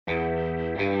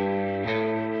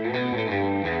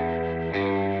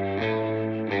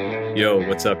Yo,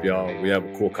 what's up, y'all? We have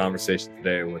a cool conversation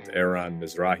today with Eran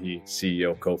Mizrahi,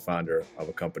 CEO, co-founder of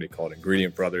a company called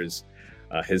Ingredient Brothers.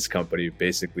 His company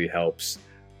basically helps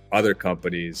other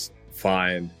companies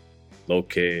find,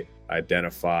 locate,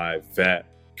 identify, vet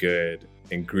good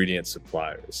ingredient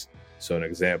suppliers. So an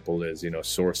example is,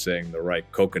 sourcing the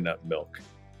right coconut milk,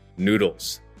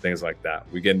 noodles, things like that.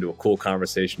 We get into a cool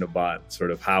conversation about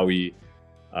sort of how he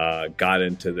got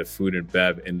into the food and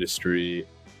bev industry,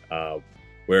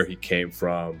 where he came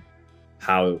from,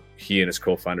 how he and his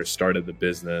co-founder started the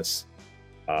business,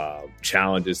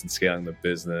 challenges in scaling the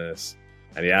business.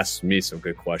 And he asked me some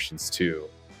good questions too.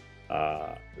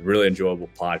 Really enjoyable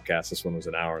podcast. This one was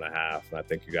an hour and a half, and I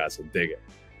think you guys will dig it.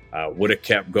 Would have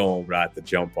kept going, but I had to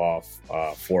jump off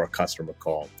for a customer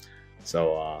call.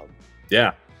 So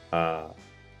let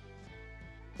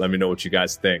me know what you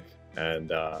guys think,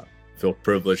 and feel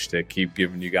privileged to keep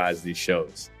giving you guys these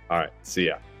shows. All right, see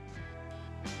ya.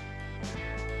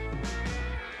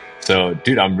 So,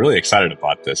 dude, I'm really excited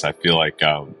about this. I feel like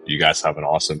you guys have an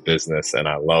awesome business, and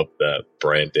I love the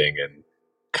branding and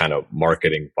kind of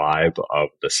marketing vibe of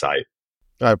the site.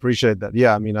 I appreciate that.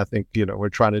 Yeah, I mean, I think, we're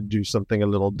trying to do something a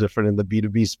little different in the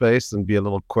B2B space and be a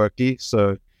little quirky.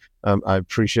 So I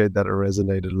appreciate that it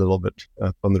resonated a little bit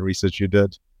from the research you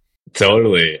did.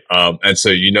 Totally. And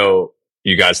so,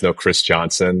 you guys know Chris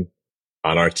Johnson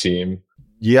on our team?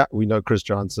 Yeah, we know Chris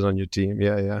Johnson on your team.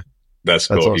 Yeah. That's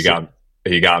cool. Awesome.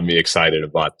 He got me excited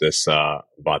about this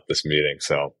meeting.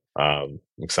 So I'm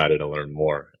excited to learn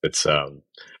more. It's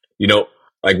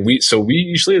we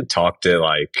usually talk to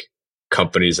like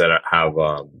companies that have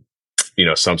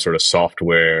some sort of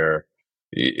software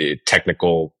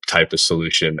technical type of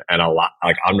solution, and a lot,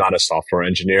 like, I'm not a software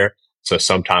engineer, so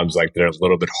sometimes like they're a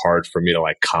little bit hard for me to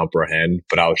like comprehend.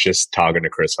 But I was just talking to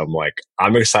Chris. I'm like,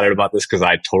 I'm excited about this because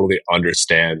I totally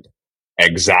understand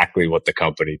exactly what the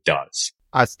company does.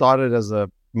 I started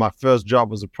my first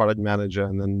job was a product manager,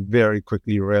 and then very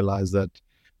quickly realized that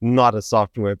not a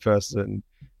software person,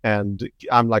 and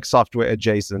I'm like software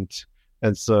adjacent.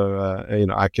 And so,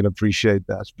 I can appreciate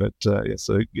that. But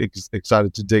so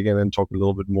excited to dig in and talk a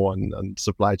little bit more on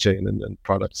supply chain and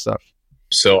product stuff.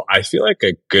 So I feel like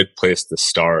a good place to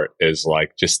start is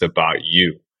like just about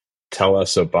you. Tell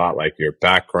us about like your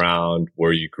background,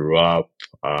 where you grew up,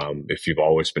 if you've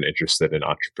always been interested in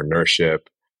entrepreneurship,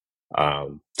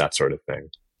 that sort of thing.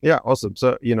 Yeah, awesome.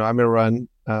 So, I'm Eran,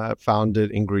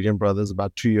 founded Ingredient Brothers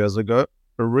about 2 years ago,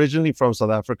 originally from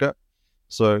South Africa.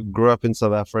 So grew up in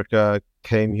South Africa,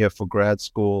 came here for grad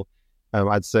school.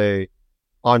 I'd say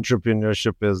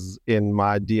entrepreneurship is in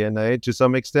my DNA to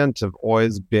some extent. I've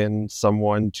always been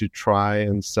someone to try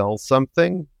and sell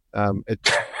something.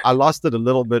 I lost it a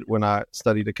little bit when I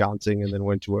studied accounting and then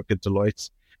went to work at Deloitte.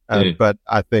 But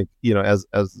I think, as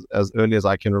early as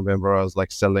I can remember, I was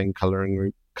like selling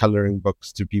coloring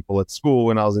books to people at school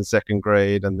when I was in second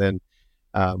grade, and then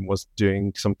was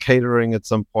doing some catering at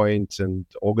some point and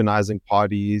organizing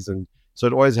parties. And so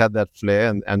it always had that flair.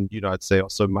 And I'd say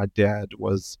also my dad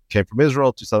came from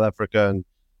Israel to South Africa and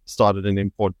started an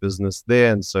import business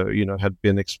there. And so, had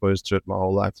been exposed to it my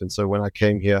whole life. And so when I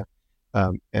came here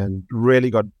and really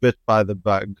got bit by the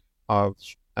bug of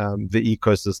the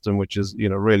ecosystem, which is,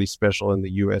 really special in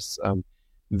the US,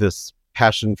 this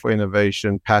passion for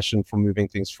innovation, passion for moving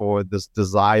things forward, this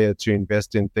desire to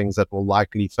invest in things that will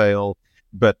likely fail,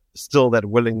 but still that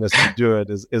willingness to do it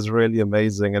is really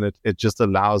amazing. And it just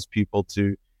allows people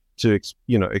to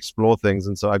explore things.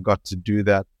 And so I got to do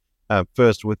that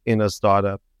first within a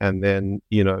startup, and then,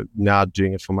 now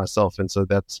doing it for myself. And so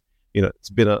that's, it's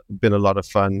been a lot of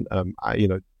fun.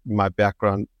 My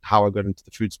background, how I got into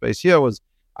the food space here was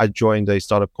I joined a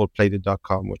startup called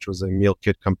Plated.com, which was a meal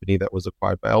kit company that was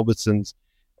acquired by Albertsons.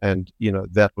 And,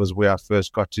 that was where I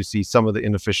first got to see some of the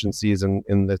inefficiencies in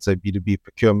let's say, B2B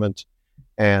procurement.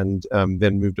 And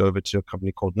then moved over to a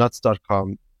company called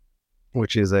Nuts.com,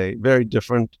 which is a very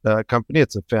different company.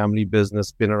 It's a family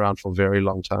business, been around for a very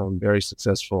long time, very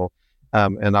successful.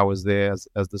 And I was there as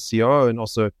the COO, and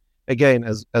also, again,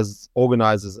 as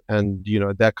organizers. And,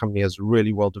 that company has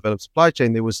really well-developed supply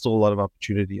chain. There was still a lot of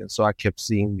opportunity. And so I kept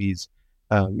seeing these,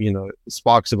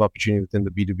 sparks of opportunity within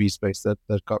the B2B space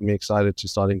that got me excited to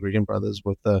start Ingredient Brothers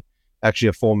with actually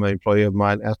a former employee of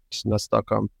mine at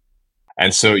Nuts.com.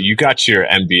 And so you got your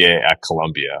MBA at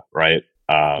Columbia, right?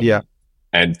 Yeah.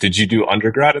 And did you do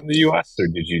undergrad in the US, or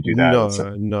did you do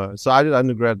that? No. So I did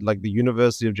undergrad like the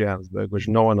University of Johannesburg, which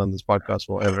no one on this podcast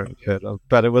will ever have heard of.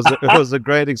 But it was a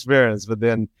great experience. But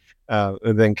then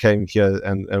came here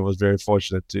and was very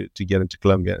fortunate to get into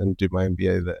Columbia and do my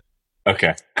MBA there.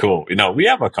 Okay, cool. We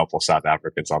have a couple South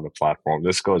Africans on the platform.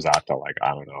 This goes out to like, I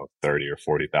don't know, 30 or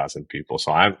 40,000 people.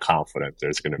 So I'm confident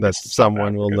there's going to be That some South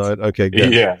someone will know Africans. it. Okay,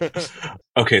 good. Yeah.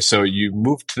 Okay, so you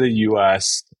moved to the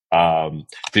US.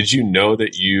 Did you know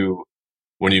that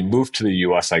when you moved to the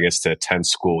US, I guess to attend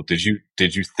school, did you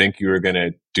think you were going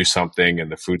to do something in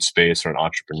the food space or in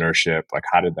entrepreneurship? Like,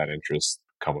 how did that interest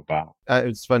come about?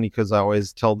 It's funny because I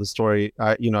always tell the story.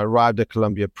 Arrived at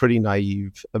Columbia pretty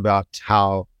naive about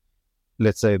how,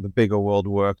 let's say, the bigger world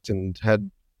worked, and had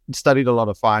studied a lot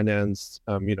of finance.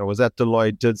 Was at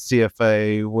Deloitte, did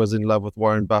CFA, was in love with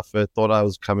Warren Buffett, thought I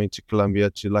was coming to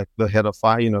Columbia to like the head of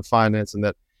finance, and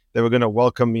that they were going to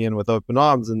welcome me in with open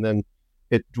arms. And then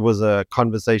it was a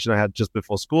conversation I had just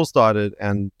before school started,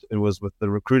 and it was with the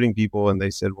recruiting people, and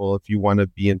they said, well, if you want to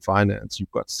be in finance,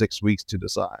 you've got 6 weeks to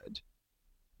decide.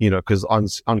 Because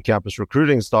on campus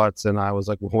recruiting starts, and I was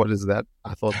like, well, what is that?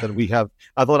 I thought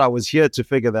I was here to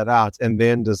figure that out and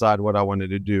then decide what I wanted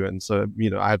to do. And so,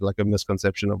 I had like a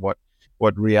misconception of what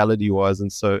reality was.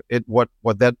 And so what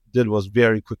that did was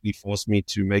very quickly force me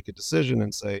to make a decision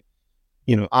and say,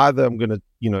 either I'm going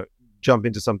to, jump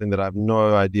into something that I have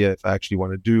no idea if I actually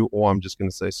want to do, or I'm just going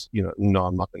to say, no,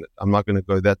 I'm not going to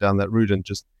go down that route, and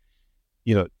just,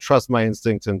 trust my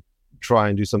instinct and try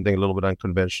and do something a little bit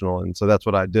unconventional. And so that's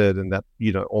what I did. And that,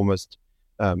 almost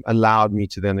allowed me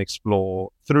to then explore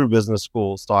through business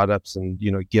school, startups, and,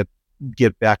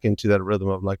 get back into that rhythm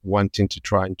of like wanting to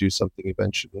try and do something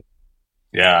eventually.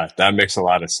 Yeah, that makes a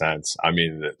lot of sense. I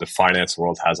mean, the finance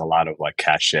world has a lot of like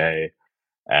cachet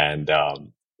and,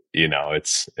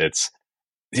 it's,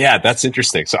 yeah, that's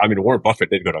interesting. So, I mean, Warren Buffett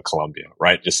did go to Columbia,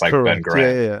 right? Just like Ben Correct. Yeah,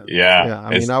 Graham. yeah, yeah. Yeah. Yeah.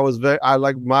 I mean, I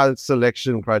like my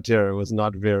selection criteria was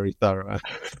not very thorough.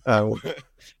 Uh,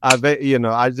 I bet,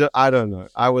 I don't know.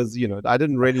 I was, I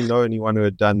didn't really know anyone who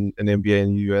had done an MBA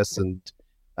in the US, and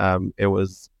I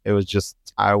was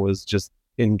just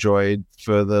enjoyed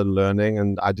further learning,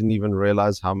 and I didn't even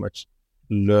realize how much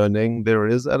learning there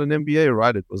is at an MBA,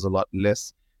 right? It was a lot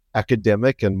less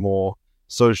academic and more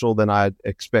social than I had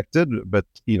expected, but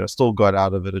still got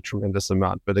out of it a tremendous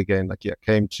amount. But again, like, yeah,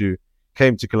 came to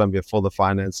Columbia for the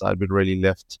finance side, but really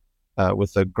left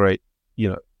with a great,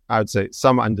 I would say,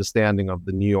 some understanding of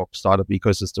the New York startup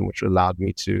ecosystem, which allowed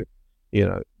me to,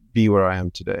 be where I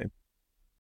am today.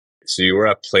 So you were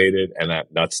at Plated and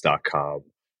at nuts.com.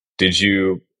 Did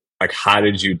you, like, how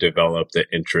did you develop the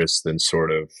interest in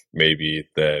sort of maybe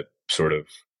the sort of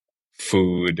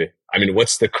food? I mean,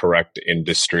 what's the correct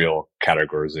industrial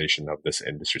categorization of this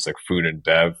industry? It's like food and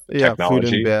bev Yeah, food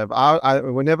and technology. bev.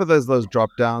 Whenever there's those drop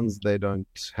downs, they don't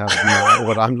have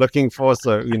what I'm looking for.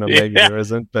 So maybe Yeah. there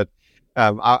isn't, but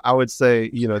I would say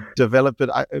develop it.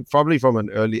 Probably from an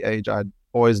early age, I'd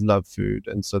always loved food,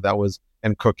 and so that was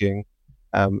and cooking.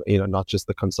 Not just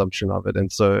the consumption of it.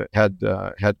 And so had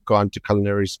gone to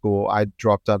culinary school. I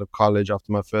dropped out of college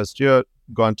after my first year,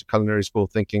 gone to culinary school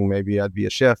thinking maybe I'd be a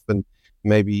chef, and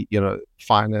maybe,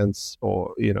 finance,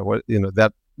 or,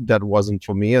 that wasn't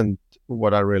for me. And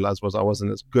what I realized was I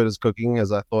wasn't as good as cooking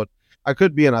as I thought I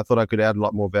could be. And I thought I could add a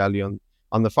lot more value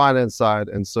on the finance side.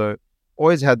 And so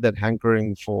always had that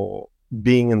hankering for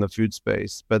being in the food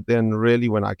space. But then really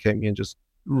when I came in, just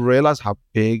realize how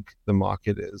big the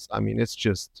market is. I mean, it's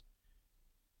just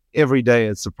every day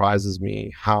it surprises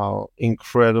me how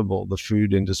incredible the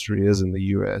food industry is in the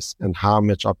US, and how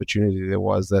much opportunity there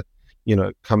was. That,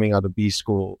 coming out of B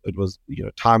school, it was,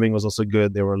 timing was also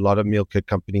good. There were a lot of meal kit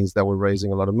companies that were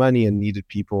raising a lot of money and needed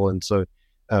people. And so,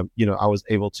 I was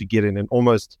able to get in and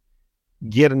almost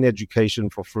get an education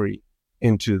for free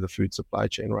into the food supply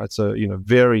chain, right? So,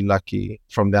 very lucky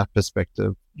from that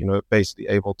perspective, basically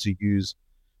able to use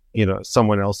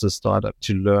someone else's startup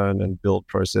to learn and build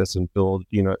process and build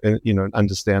an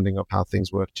understanding of how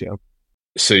things work here.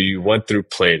 So you went through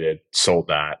Plated, sold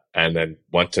that, and then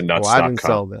went to Well, I didn't nuts.com.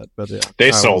 sell that, but yeah, They I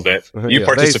was sold it. You yeah, they sold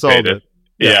participated. it.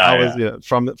 Yeah, I was, Yeah,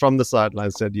 from the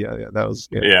sidelines said, yeah, that was,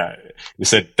 yeah, yeah. You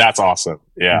said that's awesome.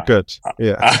 Yeah. good.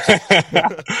 Yeah.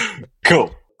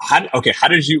 Cool.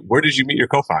 Where did you meet your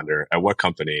co-founder? At what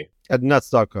company? At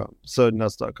nuts.com. So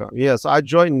nuts.com. Yeah. So I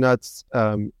joined Nuts,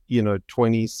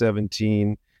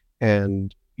 2017,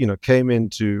 and, came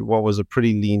into what was a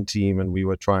pretty lean team, and we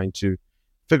were trying to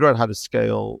figure out how to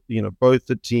scale, both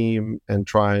the team, and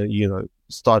try and,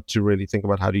 start to really think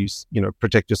about how do you,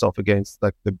 protect yourself against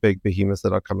like the big behemoths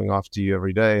that are coming after you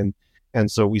every day. And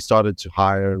so we started to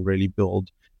hire and really build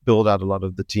out a lot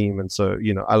of the team. And so,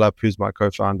 Alap, who's my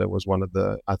co-founder, was one of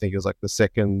I think it was like the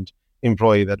second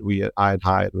employee that I had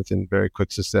hired within very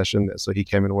quick succession. So he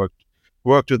came and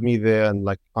worked with me there, and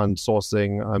like on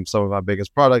sourcing some of our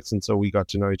biggest products. And so we got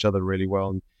to know each other really well.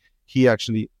 And he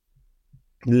actually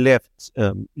left,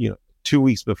 2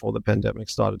 weeks before the pandemic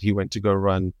started. He went to go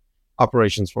run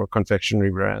operations for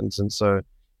confectionery brands. And so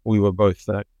we were both,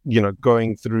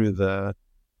 going through the,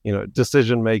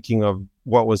 decision making of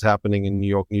what was happening in New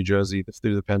York, New Jersey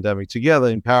through the pandemic together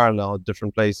in parallel at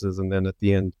different places. And then at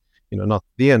the end, not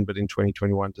the end, but in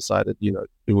 2021 decided,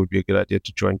 it would be a good idea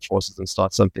to join forces and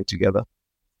start something together.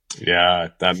 Yeah,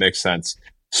 that makes sense.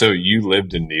 So you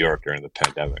lived in New York during the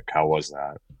pandemic. How was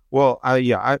that? Well,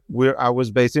 I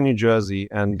was based in New Jersey,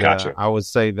 and Gotcha. I would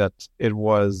say that it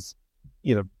was,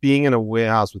 being in a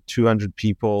warehouse with 200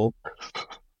 people,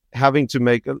 having to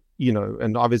make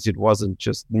and obviously it wasn't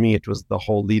just me; it was the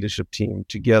whole leadership team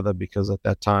together, because at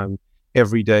that time,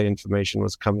 every day information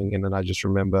was coming in, and I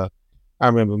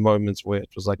remember moments where it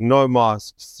was like no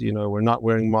masks, we're not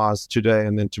wearing masks today,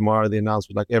 and then tomorrow the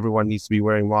announcement like everyone needs to be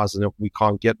wearing masks, and if we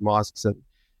can't get masks, and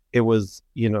it was,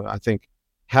 I think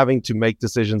having to make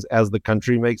decisions as the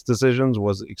country makes decisions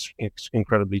was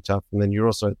incredibly tough. And then you're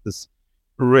also at this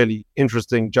really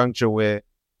interesting juncture where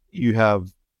you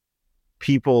have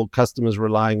people, customers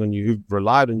relying on you, who've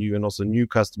relied on you, and also new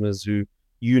customers who,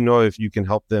 if you can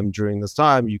help them during this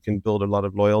time, you can build a lot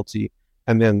of loyalty.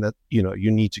 And then that,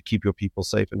 you need to keep your people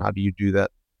safe. And how do you do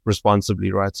that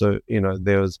responsibly, right? So, it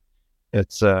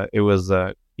was,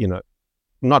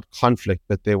 not conflict,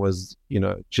 but there was,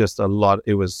 just a lot.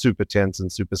 It was super tense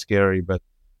and super scary. But,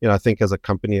 I think as a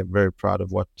company, I'm very proud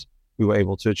of what we were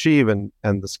able to achieve, and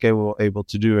the scale we were able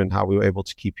to do, and how we were able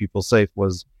to keep people safe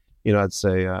was, I'd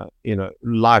say,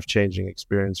 life-changing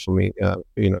experience for me,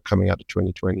 coming out of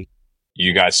 2020.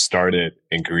 You guys started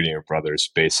Ingredient Brothers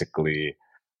basically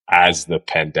as the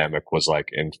pandemic was like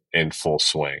in full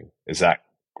swing. Is that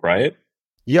right?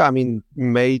 Yeah, I mean,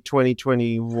 May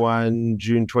 2021,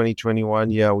 June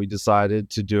 2021, yeah, we decided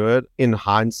to do it. In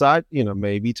hindsight,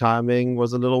 maybe timing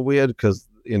was a little weird because,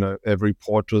 every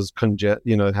port was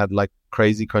had like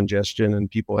crazy congestion and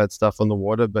people had stuff on the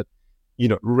water. But,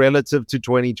 relative to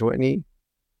 2020,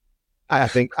 I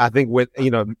think with,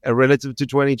 relative to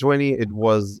 2020, it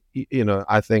was,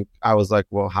 I think I was like,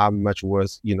 well, how much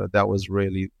worse, that was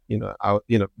really,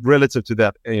 relative to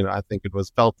that, I think it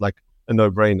was felt like a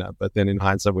no-brainer. But then in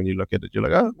hindsight, when you look at it, you're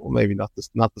like, oh, well, maybe not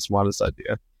the smartest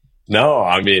idea. No,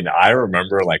 I mean, I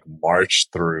remember like March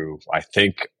through, I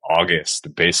think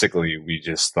August, basically we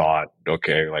just thought,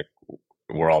 okay, like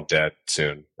we're all dead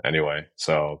soon anyway.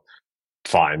 So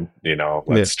fine, Yeah,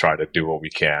 let's try to do what we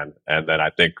can. And then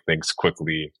I think things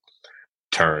quickly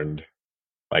turned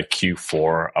like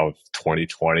Q4 of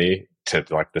 2020 to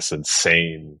like this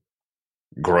insane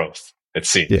growth. It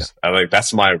yeah. seems. I like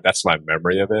that's my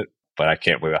memory of it, but I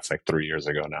can't believe that's like 3 years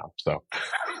ago now. So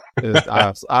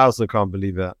I also can't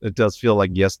believe that. It does feel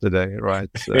like yesterday, right?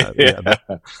 Yeah, that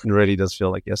yeah. really does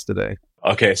feel like yesterday.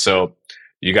 Okay, so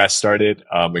you guys started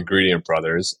Ingredient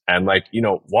Brothers, and like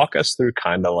walk us through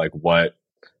kind of like what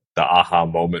the aha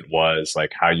moment was,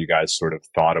 like how you guys sort of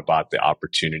thought about the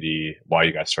opportunity, why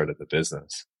you guys started the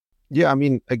business. Yeah, I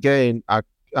mean, again,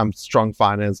 I'm strong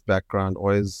finance background,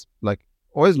 always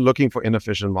looking for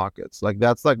inefficient markets. Like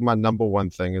that's like my number one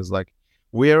thing is like,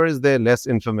 where is there less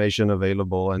information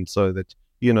available? And so that,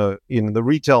 in the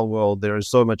retail world, there is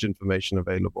so much information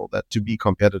available that to be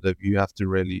competitive, you have to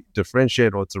really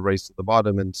differentiate, or it's a race to the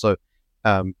bottom. And so,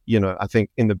 I think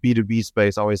in the B2B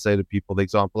space, I always say to people, the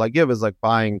example I give is like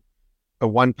buying a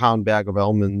 1 pound bag of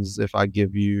almonds. If I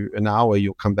give you an hour,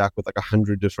 you'll come back with like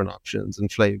 100 different options and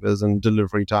flavors and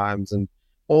delivery times and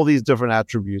all these different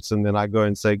attributes. And then I go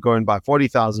and say, go and buy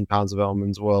 40,000 pounds of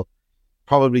almonds. Well,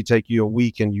 probably take you a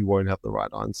week and you won't have the right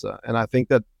answer. And I think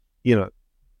that,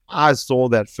 I saw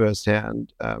that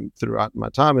firsthand throughout my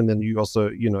time. And then you also,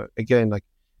 again, like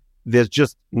there's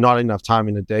just not enough time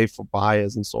in a day for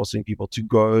buyers and sourcing people to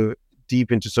go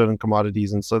deep into certain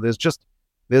commodities. And so there's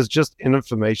just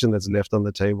information that's left on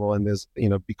the table. And there's,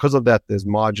 because of that, there's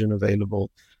margin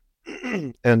available.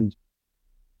 and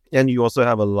you also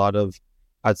have a lot of,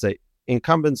 I'd say,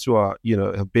 incumbents who are,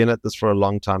 have been at this for a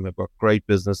long time, have got great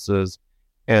businesses,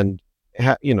 and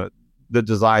the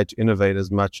desire to innovate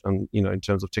as much on, in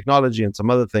terms of technology and some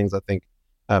other things. I think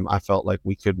I felt like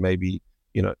we could maybe,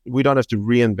 we don't have to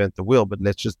reinvent the wheel, but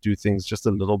let's just do things just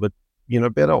a little bit,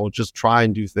 better, or just try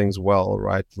and do things well,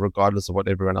 right? Regardless of what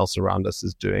everyone else around us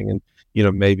is doing. And,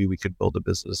 maybe we could build a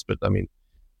business. But I mean,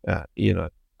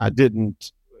 I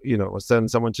didn't, was telling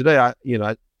someone today,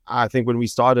 I think when we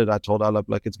started, I told Alap,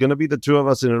 like, it's going to be the two of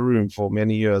us in a room for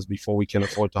many years before we can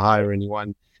afford to hire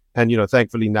anyone. And,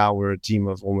 thankfully now we're a team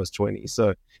of almost 20.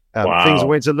 So things Wow.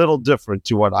 went a little different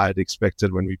to what I had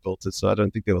expected when we built it. So I don't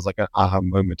think there was like an aha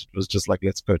moment. It was just like,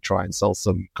 let's go try and sell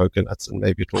some coconuts and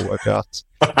maybe it will work out.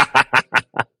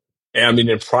 And I mean,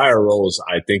 in prior roles,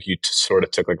 I think you sort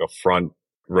of took like a front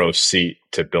row seat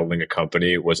to building a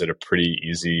company. Was it a pretty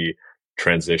easy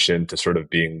transition to sort of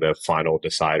being the final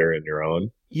decider in your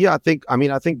own? Yeah, I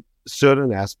think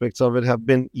certain aspects of it have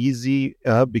been easy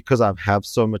because have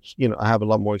so much, I have a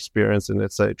lot more experience in,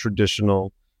 let's say,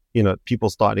 traditional, people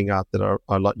starting out that are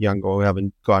a lot younger or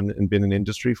haven't gone and been in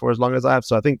industry for as long as I have.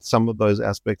 So I think some of those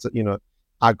aspects that,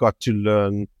 I got to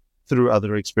learn through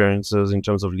other experiences in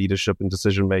terms of leadership and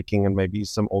decision making and maybe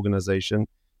some organization.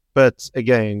 But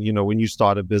again, when you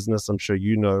start a business, I'm sure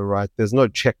right? There's no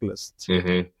checklist.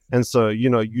 Mm-hmm. And so,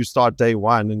 you start day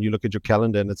one and you look at your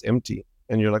calendar and it's empty.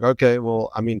 And you're like, okay,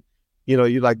 well, I mean,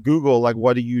 you like Google, like,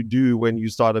 what do you do when you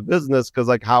start a business? Because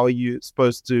like, how are you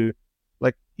supposed to,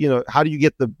 like, how do you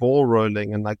get the ball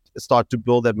rolling and like start to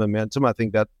build that momentum? I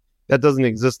think that doesn't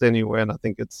exist anywhere. And I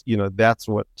think it's, that's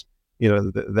what,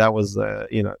 that was,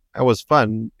 it was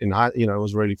fun it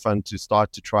was really fun to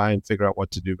start to try and figure out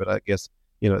what to do. But I guess,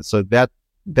 so that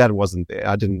wasn't there.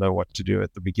 I didn't know what to do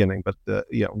at the beginning, but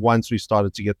once we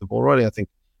started to get the ball rolling, I think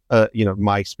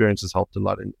my experience has helped a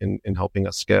lot in helping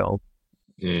us scale.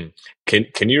 Mm.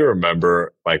 Can you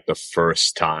remember like the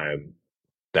first time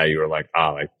that you were like,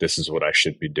 like this is what I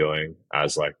should be doing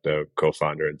as like the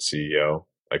co-founder and CEO?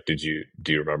 Like, do you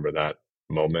remember that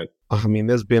moment? I mean,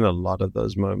 there's been a lot of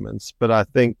those moments, but I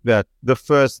think that the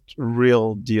first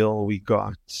real deal we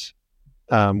got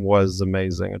was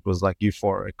amazing. It was like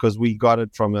euphoric because we got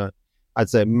it from I'd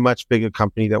say, much bigger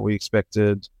company that we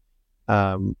expected.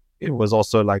 It was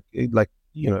also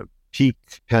peak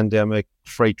pandemic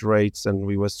freight rates, and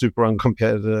we were super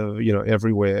uncompetitive,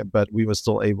 everywhere, but we were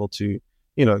still able to,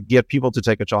 get people to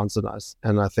take a chance on us.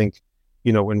 And I think,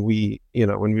 when we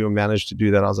were managed to do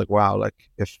that, I was like, wow, like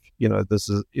if, this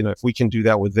is, if we can do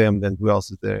that with them, then who else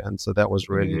is there? And so that was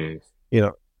really,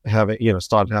 Mm-hmm.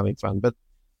 started having fun. But,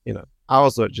 I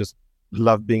also just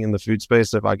love being in the food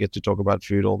space. If I get to talk about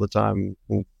food all the time,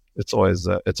 it's always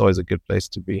a good place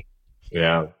to be.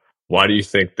 Yeah. Why do you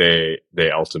think they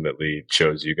ultimately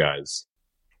chose you guys?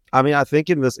 I mean, I think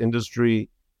in this industry,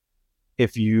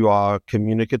 if you are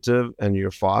communicative and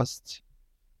you're fast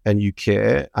and you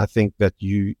care, I think that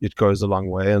it goes a long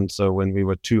way. And so when we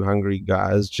were two hungry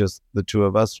guys, just the two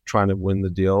of us trying to win the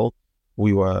deal,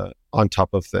 we were on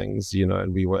top of things,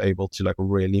 and we were able to like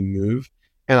really move.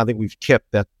 And I think we've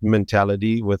kept that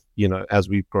mentality with, as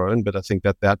we've grown, but I think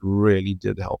that really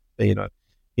did help.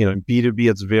 B2B,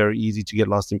 it's very easy to get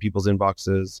lost in people's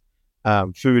inboxes.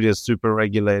 Food is super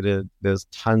regulated. There's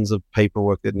tons of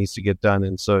paperwork that needs to get done.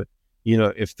 And so,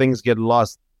 if things get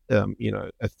lost, a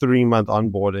 3-month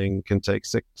onboarding can take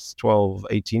 6, 12,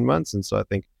 18 months. And so I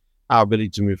think our ability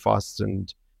to move fast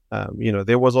and,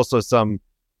 there was also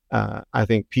I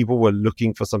think people were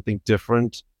looking for something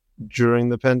different during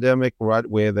the pandemic, right?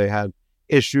 Where they had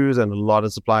issues and a lot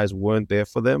of suppliers weren't there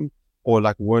for them or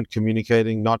like weren't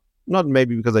communicating, not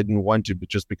maybe because they didn't want to, but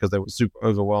just because they were super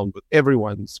overwhelmed with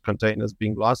everyone's containers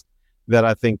being lost. That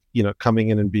I think, coming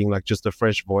in and being like just a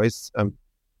fresh voice,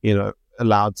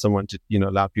 allowed someone to,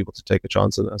 allowed people to take a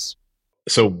chance on us.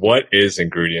 So what is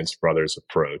Ingredients Brothers'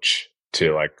 approach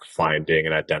to like finding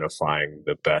and identifying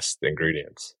the best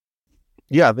ingredients?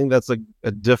 Yeah, I think that's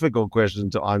a difficult question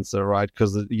to answer, right?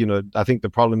 Because, I think the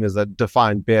problem is that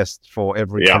defined best for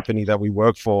every Yeah, company that we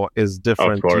work for is of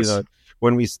different. course.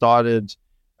 When we started,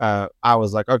 I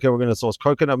was like, okay, we're going to source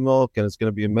coconut milk and it's going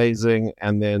to be amazing.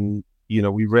 And then,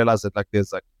 we realized that like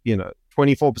there's like,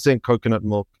 24% coconut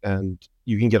milk and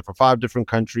you can get it from 5 different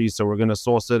countries. So we're going to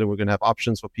source it and we're going to have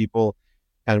options for people.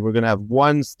 And we're going to have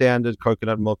one standard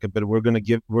coconut milk, but we're going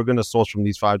to source from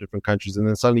these 5 different countries. And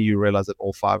then suddenly you realize that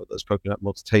all 5 of those coconut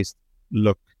milks taste,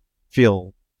 look,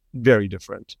 feel very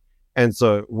different. And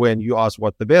so when you ask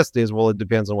what the best is, well, it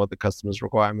depends on what the customer's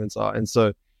requirements are. And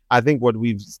so I think what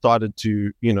we've started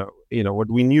to, what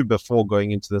we knew before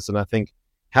going into this, and I think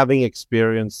having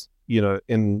experience,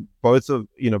 in both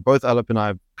Alep and I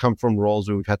have come from roles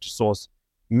where we've had to source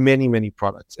many, many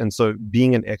products. And so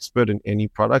being an expert in any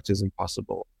product is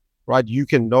impossible, right? You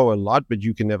can know a lot, but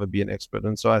you can never be an expert.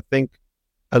 And so I think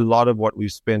a lot of what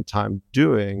we've spent time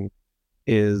doing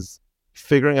is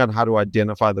figuring out how to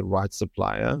identify the right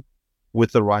supplier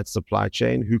with the right supply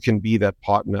chain who can be that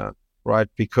partner, right?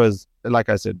 Because like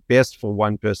I said, best for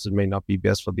one person may not be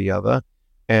best for the other.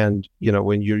 And,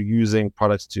 when you're using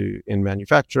products in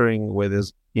manufacturing where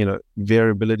there's,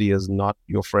 variability is not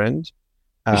your friend,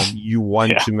 you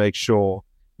want Yeah. to make sure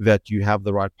that you have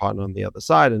the right partner on the other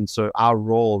side. And so our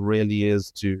role really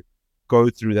is to go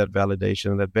through that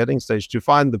validation and that vetting stage to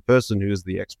find the person who is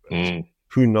the expert, Mm.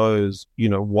 who knows,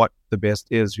 what the best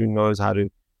is, who knows how to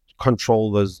control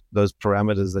those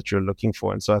parameters that you're looking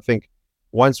for. And so I think,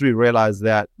 once we realized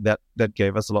that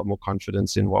gave us a lot more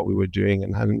confidence in what we were doing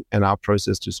and our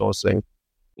process to sourcing.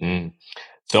 Mm.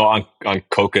 So on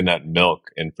coconut milk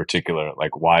in particular,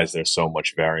 like why is there so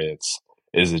much variance?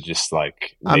 Is it just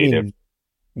like I native? mean,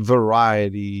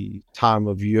 variety, time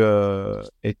of year,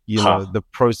 Huh. the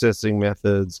processing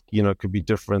methods, could be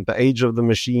different. The age of the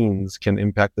machines can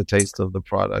impact the taste of the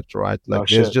product, right? Like Oh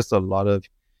there's shit. just a lot of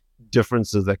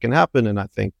differences that can happen. And I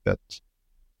think that,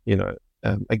 you know,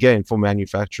 again, for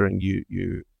manufacturing,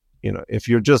 if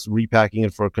you're just repacking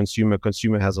it for a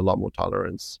consumer has a lot more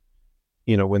tolerance.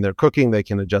 When they're cooking, they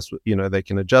can adjust, they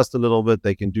can adjust a little bit.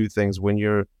 They can do things. When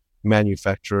you're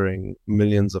manufacturing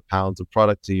millions of pounds of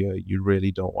product a year, you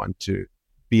really don't want to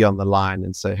be on the line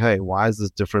and say, hey, why is this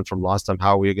different from last time?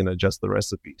 How are we going to adjust the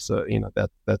recipe? So,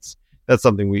 that's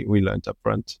something we learned up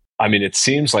front. I mean, it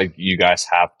seems like you guys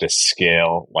have to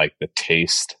scale like the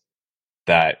taste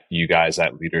that you guys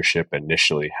at leadership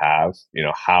initially have.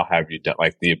 How have you done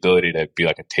like the ability to be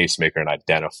like a tastemaker and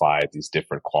identify these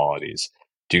different qualities?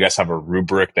 Do you guys have a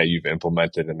rubric that you've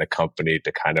implemented in the company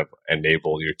to kind of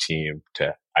enable your team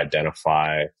to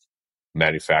identify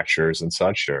manufacturers and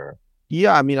such, or?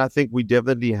 Yeah, I mean, I think we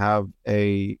definitely have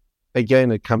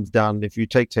again, it comes down, if you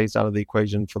take taste out of the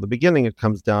equation for the beginning, it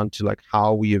comes down to like how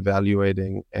are we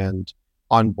evaluating and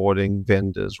onboarding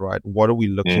vendors, right? What are we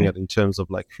looking Mm, at in terms of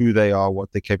like who they are,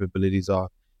 what their capabilities are,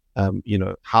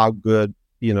 how good,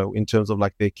 in terms of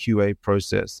like their QA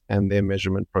process and their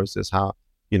measurement process, how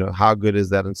good is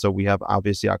that? And so we have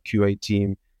obviously our QA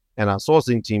team and our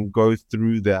sourcing team go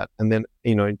through that. And then,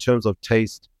 in terms of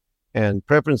taste, and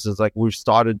preferences, like we've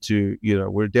started to,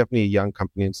 we're definitely a young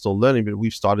company and still learning, but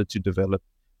we've started to develop,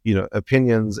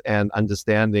 opinions and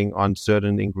understanding on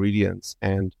certain ingredients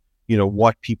and,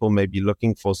 what people may be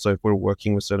looking for. So if we're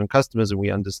working with certain customers and we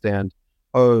understand,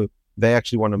 oh, they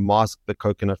actually want to mask the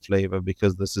coconut flavor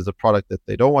because this is a product that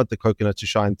they don't want the coconut to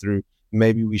shine through,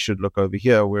 maybe we should look over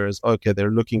here. Whereas, okay,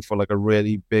 they're looking for like a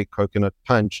really big coconut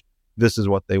punch, this is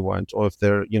what they want. Or if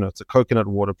they're, it's a coconut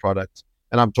water product,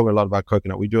 and I'm talking a lot about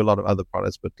coconut. We do a lot of other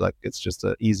products, but like it's just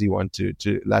an easy one to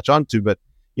latch onto. But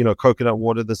coconut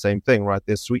water, the same thing, right?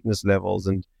 There's sweetness levels,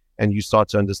 and you start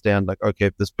to understand like, okay,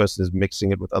 if this person is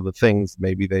mixing it with other things,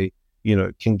 maybe they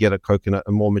can get a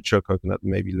more mature coconut,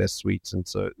 maybe less sweet. And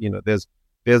so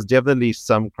there's definitely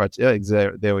some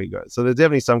criteria. There we go. So there's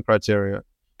definitely some criteria.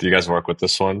 do you guys work with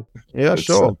this one? Yeah, It's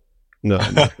sure. No,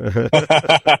 no.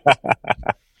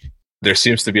 there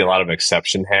seems to be a lot of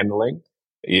exception handling.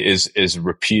 Is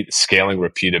repeat scaling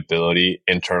repeatability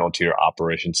internal to your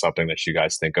operation something that you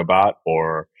guys think about,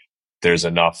 or there's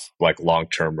enough like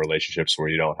long-term relationships where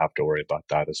you don't have to worry about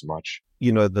that as much?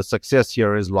 The success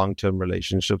here is long-term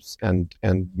relationships and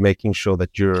making sure that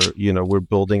we're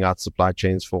building out supply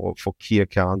chains for key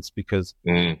accounts, because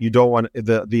Mm, you don't want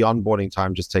the onboarding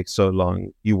time just takes so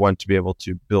long. You want to be able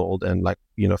to build and like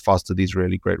foster these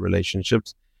really great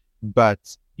relationships. But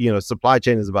supply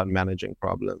chain is about managing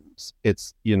problems.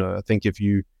 It's I think if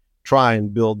you try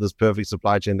and build this perfect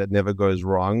supply chain that never goes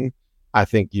wrong, I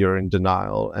think you're in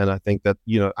denial. And I think that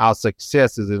our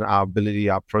success is in our ability,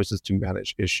 our process to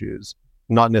manage issues,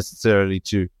 not necessarily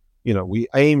to we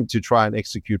aim to try and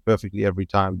execute perfectly every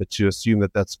time, but to assume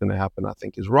that that's going to happen, I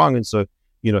think is wrong. And so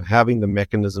having the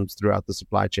mechanisms throughout the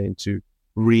supply chain to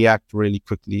react really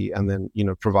quickly and then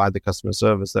provide the customer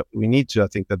service that we need to, I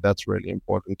think that that's really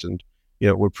important. And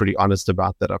we're pretty honest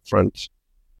about that up front.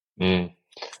 mm,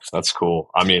 that's cool.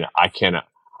 I mean,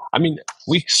 I mean,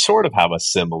 we sort of have a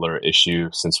similar issue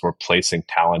since we're placing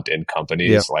talent in Yeah,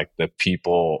 companies. Like the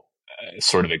people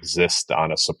sort of exist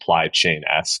on a supply chain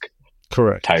esque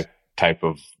correct. type type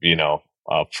of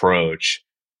approach.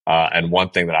 And one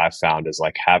thing that I've found is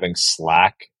like having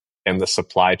slack in the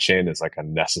supply chain is like a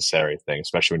necessary thing,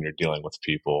 especially when you're dealing with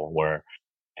people where,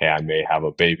 hey, I may have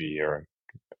a baby or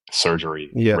surgery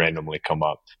Yeah. randomly come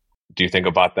up. Do you think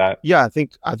about that? Yeah, I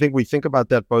think we think about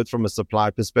that both from a supply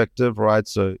perspective, right?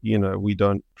 So, we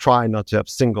don't try not to have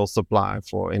single supply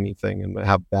for anything and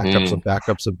have backups of Mm,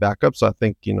 backups of backups. So I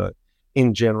think,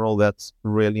 in general, that's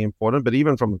really important. But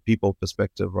even from a people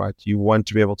perspective, right? You want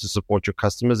to be able to support your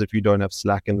customers. If you don't have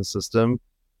slack in the system,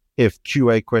 if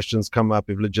QA questions come up,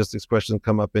 if logistics questions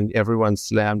come up and everyone's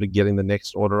slammed to getting the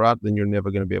next order out, then you're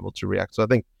never going to be able to react. So I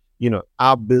think,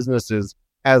 our business is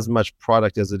as much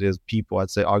product as it is people.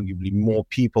 I'd say arguably more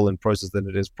people and process than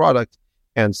it is product.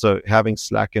 And so having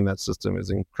slack in that system is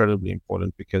incredibly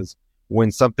important, because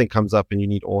when something comes up and you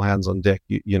need all hands on deck,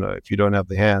 if you don't have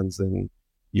the hands, then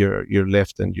you're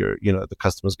left and the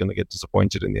customer's going to get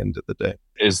disappointed in the end of the day.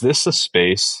 is this a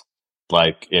space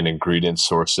like in ingredient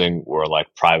sourcing where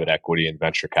like private equity and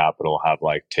venture capital have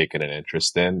like taken an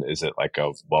interest in? Is it like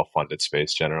a well-funded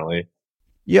space generally?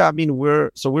 Yeah, I mean we're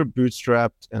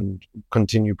bootstrapped and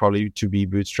continue probably to be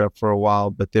bootstrapped for a while,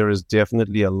 but there is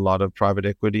definitely a lot of private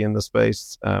equity in the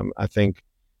space. I think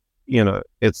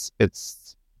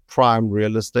it's prime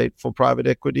real estate for private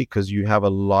equity because you have a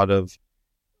lot of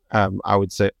I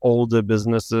would say older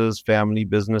businesses, family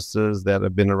businesses that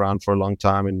have been around for a long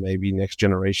time, and maybe next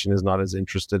generation is not as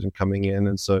interested in coming in,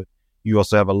 and so you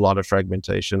also have a lot of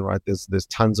fragmentation, right? There's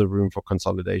tons of room for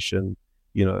consolidation.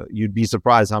 You'd be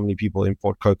surprised how many people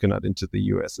import coconut into the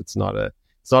U.S. It's not a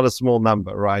small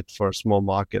number, right, for a small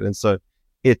market, and so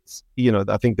I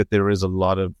think that there is a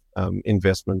lot of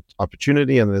investment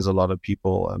opportunity, and there's a lot of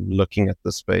people looking at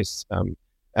the space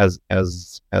as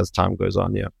time goes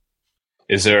on. Yeah.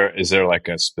 Is there like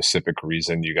a specific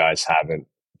reason you guys haven't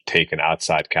taken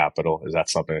outside capital? Is that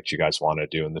something that you guys want to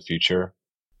do in the future?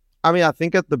 I mean, I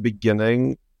think at the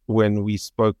beginning, when we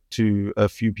spoke to a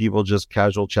few people, just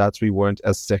casual chats, we weren't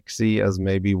as sexy as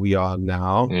maybe we are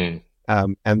now. Mm.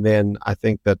 And then I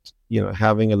think that,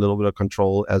 having a little bit of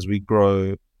control as we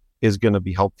grow is going to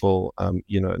be helpful. And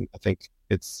I think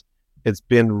it's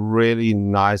been really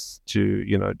nice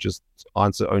to, just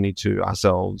answer only to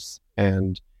ourselves.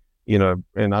 And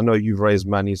I know you've raised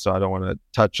money, so I don't want to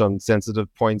touch on sensitive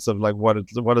points of like what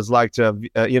it's like to have,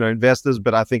 investors,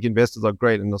 but I think investors are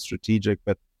great and they're strategic,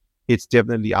 but it's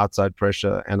definitely outside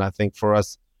pressure. And I think for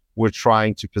us, we're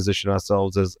trying to position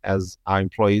ourselves as our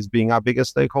employees being our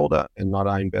biggest stakeholder and not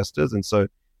our investors. And so,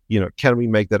 can we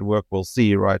make that work? We'll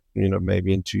see, right?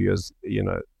 Maybe in 2 years,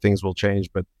 things will change,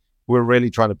 but we're really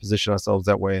trying to position ourselves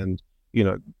that way. And,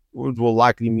 it will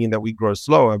likely mean that we grow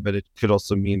slower, but it could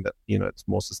also mean that, it's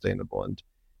more sustainable. And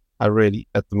I really,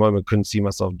 at the moment, couldn't see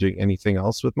myself doing anything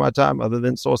else with my time other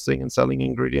than sourcing and selling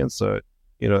ingredients. So,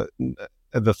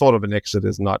 the thought of an exit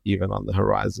is not even on the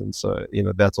horizon. So,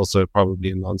 that's also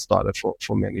probably a non-starter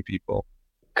for many people.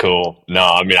 Cool. No,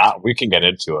 I mean, we can get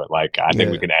into it. Like, I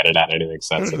think we Yeah. can edit out anything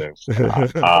sensitive.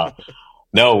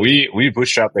 No, we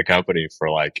bootstrapped the company for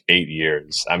like 8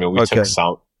 years. I mean, we took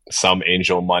Okay. some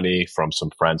angel money from some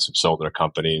friends who sold their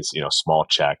companies, small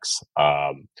checks.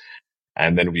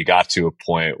 And then we got to a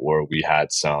point where we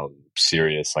had some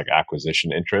serious like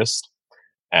acquisition interest.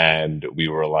 And we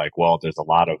were like, well, there's a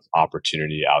lot of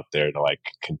opportunity out there to like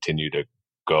continue to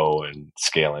go and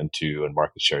scale into and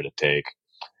market share to take.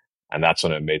 And that's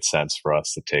when it made sense for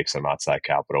us to take some outside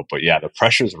capital. But yeah, the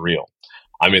pressure's real.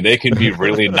 I mean, they can be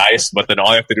really nice, but then all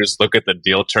you have to do is look at the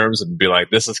deal terms and be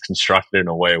like, this is constructed in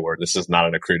a way where this is not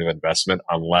an accretive investment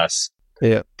unless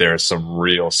Yeah. there's some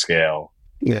real scale,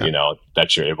 Yeah.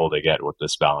 that you're able to get with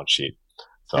this balance sheet.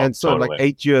 So And so, like totally.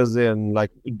 8 years in, like,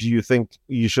 do you think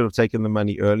you should have taken the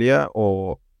money earlier,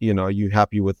 or are you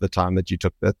happy with the time that you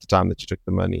took the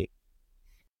money?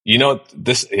 Yeah,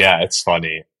 it's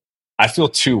funny. I feel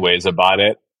two ways about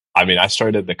it. I mean, I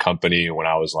started the company when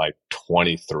I was like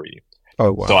 23. Oh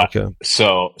So wow, I, okay,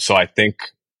 so I think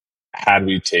had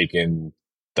we taken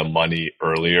the money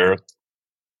earlier,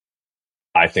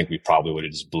 I think we probably would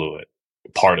have just blew it.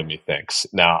 Part of me thinks.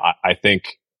 Now, I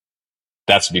think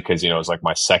that's because, it was like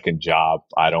my second job.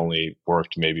 I'd only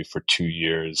worked maybe for 2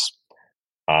 years.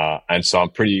 And so I'm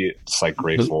pretty just like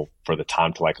grateful for the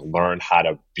time to like learn how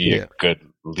to be a yeah, good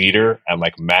leader and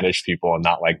like manage people and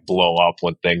not like blow up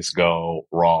when things go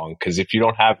wrong. Cause if you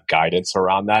don't have guidance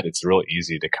around that, it's real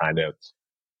easy to kind of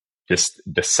just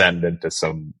descend into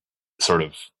some sort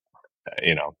of,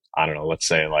 I don't know, let's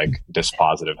say like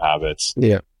dispositive habits.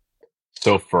 yeah,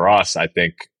 So for us, I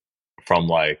think from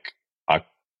like a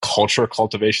culture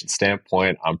cultivation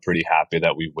standpoint, I'm pretty happy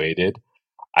that we waited.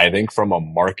 I think from a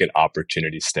market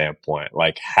opportunity standpoint,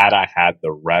 like had I had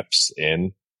the reps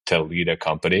in to lead a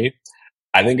company,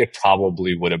 I think it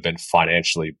probably would have been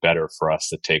financially better for us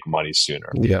to take money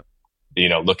sooner. yeah,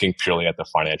 Looking purely at the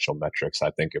financial metrics,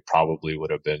 I think it probably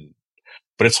would have been,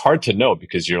 but it's hard to know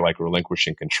because you're like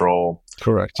relinquishing control.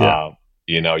 correct, yeah,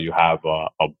 Uh, you have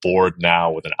a board now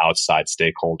with an outside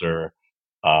stakeholder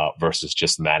versus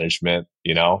just management,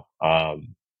 so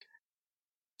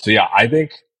yeah, I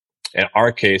think in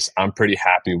our case, I'm pretty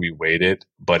happy we waited.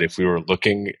 But if we were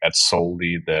looking at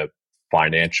solely the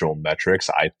financial metrics,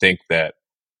 I think that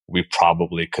we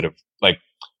probably could have, like,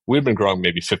 we've been growing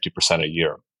maybe 50% a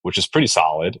year, which is pretty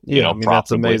solid, yeah. I mean, that's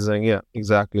profitably. amazing. Yeah,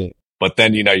 exactly. But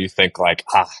then, you think like,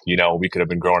 we could have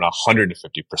been growing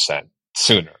 150%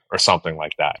 sooner or something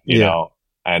like that. Yeah,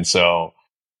 And so,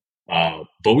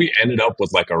 but we ended up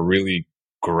with like a really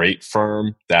great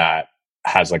firm that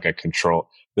has like a control.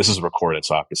 This is recorded,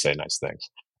 so I have to say nice things.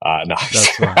 No,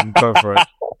 that's fine. Go for it.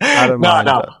 I don't no, mind.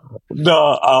 no.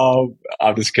 No,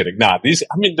 I'm just kidding. Nah,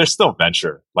 I mean, there's still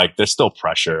venture, like there's still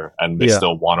pressure and they Yeah,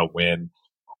 still want to win.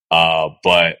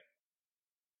 But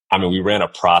I mean, we ran a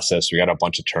process, we got a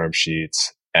bunch of term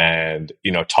sheets and,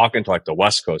 talking to like the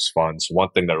West Coast funds, one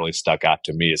thing that really stuck out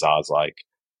to me is I was like,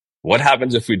 what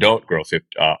happens if we don't grow 100%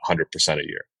 a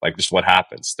year? Like, just what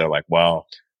happens? They're like, well,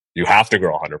 you have to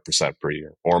grow 100% per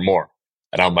year or more.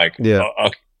 And I'm like, yeah,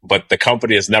 okay. But the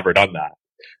company has never done that.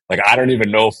 Like, I don't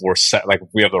even know if we're set, like, if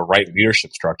we have the right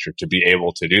leadership structure to be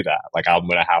able to do that. Like, I'm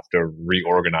going to have to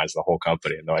reorganize the whole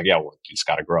company. And they're like, yeah, well, you just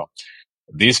got to grow.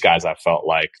 These guys, I felt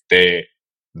like they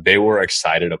were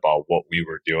excited about what we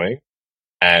were doing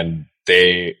and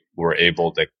they were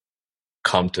able to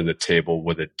come to the table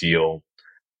with a deal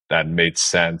that made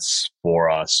sense for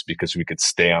us because we could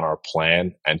stay on our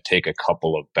plan and take a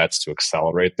couple of bets to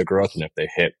accelerate the growth. And if they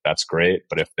hit, that's great.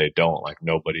 But if they don't, like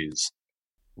nobody's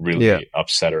yeah. really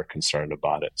upset or concerned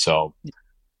about it. So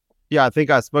Yeah, I think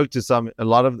I spoke to a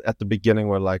lot of at the beginning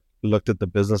were like, looked at the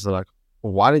business and like,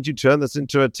 why did you turn this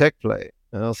into a tech play?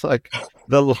 And I was like,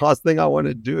 the last thing I want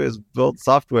to do is build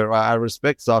software. I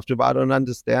respect software, but I don't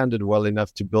understand it well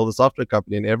enough to build a software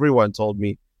company. And everyone told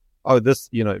me, oh,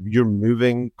 you're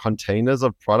moving containers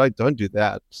of product. Don't do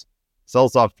that. Sell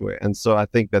software. And so I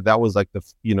think that was like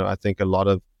I think a lot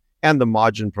of, and the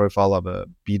margin profile of a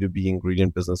B2B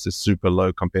ingredient business is super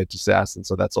low compared to SaaS. And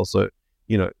so that's also,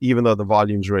 even though the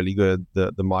volume's really good,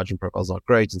 the margin profile's not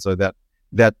great. And so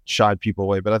that shied people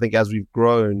away. But I think as we've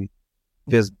grown,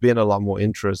 there's been a lot more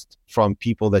interest from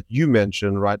people that you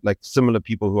mentioned, right? Like similar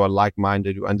people who are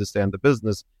like-minded, who understand the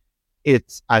business.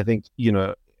 I think,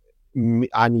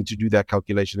 I need to do that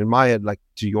calculation in my head, like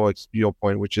to your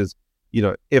point, which is,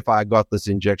 if I got this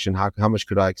injection, how much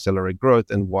could I accelerate growth,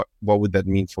 and what would that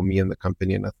mean for me and the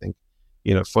company? And I think,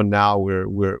 for now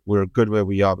we're good where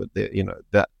we are, but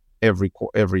that every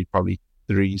probably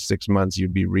 3-6 months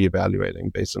you'd be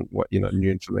reevaluating based on what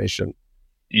new information.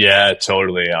 yeah,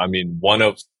 totally. I mean, one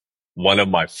of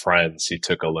my friends, he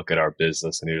took a look at our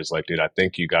business and he was like, dude, I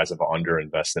think you guys have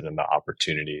underinvested in the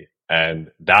opportunity.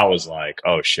 And that was like,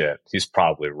 oh shit, he's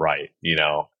probably right.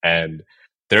 And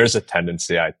there's a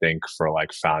tendency, I think, for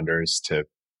like founders to,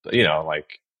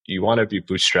 like you want to be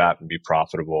bootstrapped and be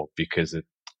profitable because it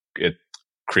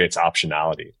creates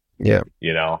optionality, Yeah,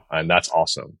 and that's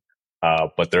awesome.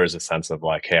 But there is a sense of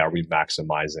like, hey, are we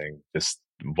maximizing this,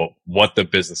 what the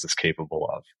business is capable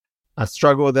of? I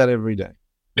struggle with that every day.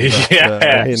 But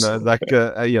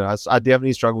Yes. I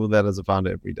definitely struggle with that as a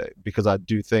founder every day, because I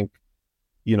do think,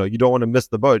 you don't want to miss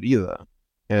the boat either.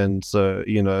 And so,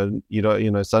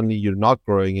 suddenly you're not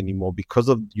growing anymore because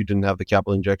of you didn't have the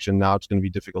capital injection. Now it's going to be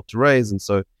difficult to raise. And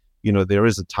so, there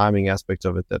is a timing aspect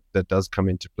of it that does come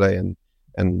into play.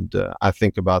 And I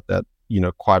think about that,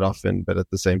 quite often, but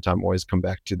at the same time, always come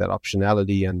back to that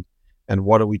optionality and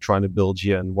what are we trying to build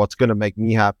here and what's going to make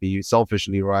me happy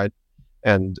selfishly, right?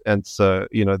 And so,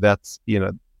 that's,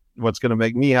 what's going to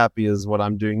make me happy is what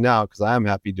I'm doing now, because I am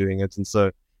happy doing it. And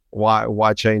so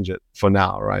why change it for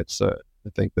now, right? So I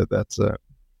think that's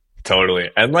Totally.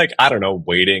 And like, I don't know,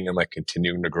 waiting and like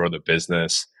continuing to grow the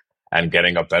business and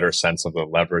getting a better sense of the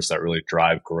levers that really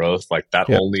drive growth, like that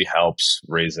yeah, only helps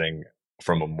raising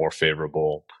from a more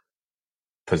favorable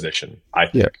position. I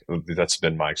yeah. think that's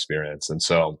been my experience. And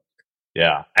so,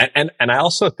 yeah. And I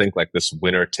also think like this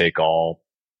winner take all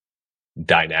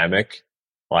dynamic,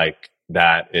 like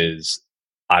that is,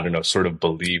 I don't know, sort of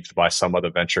believed by some of the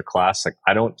venture class. Like,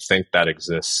 I don't think that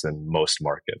exists in most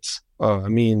markets. Oh, I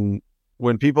mean,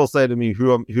 when people say to me,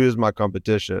 who's my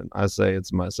competition? I say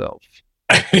it's myself.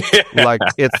 Like,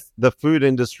 it's the food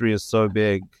industry is so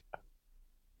big.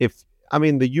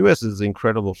 The US is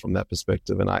incredible from that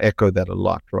perspective. And I echo that a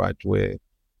lot, right? Where,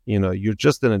 you're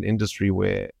just in an industry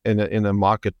where in a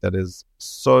market that is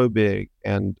so big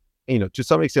and, to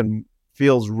some extent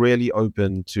feels really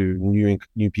open to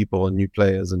new people and new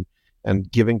players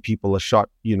and giving people a shot,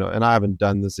 and I haven't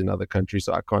done this in other countries,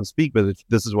 so I can't speak, but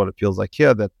this is what it feels like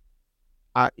here, that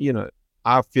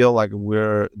I feel like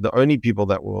we're the only people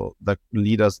that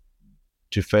lead us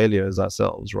to failure is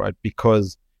ourselves, right?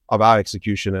 Because of our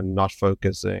execution and not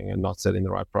focusing and not setting the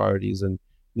right priorities, and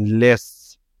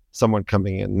less someone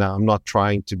coming in. Now, I'm not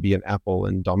trying to be an Apple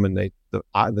and dominate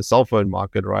the cell phone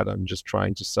market, right? I'm just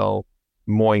trying to sell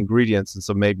more ingredients. And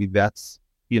so maybe that's,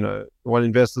 what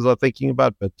investors are thinking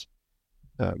about, but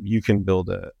you can build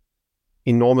a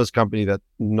enormous company that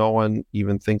no one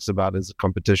even thinks about as a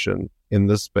competition in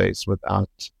this space without,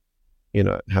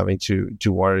 having to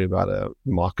worry about a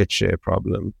market share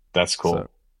problem. That's cool. So,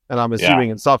 and I'm Yeah. assuming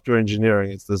in software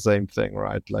engineering, it's the same thing,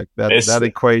 right? Like that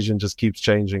equation just keeps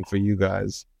changing for you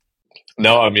guys.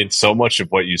 No, I mean, so much of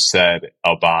what you said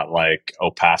about like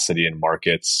opacity in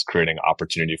markets, creating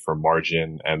opportunity for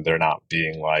margin, and there not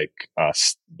being like a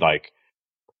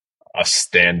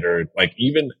standard, like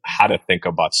even how to think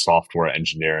about software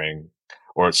engineering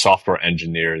or software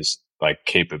engineers like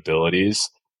capabilities.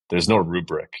 There's no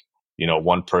rubric. You know,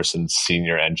 one person's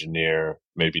senior engineer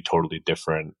may be totally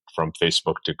different from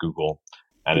Facebook to Google,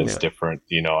 and it's Yeah, different,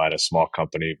 you know, at a small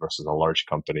company versus a large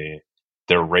company.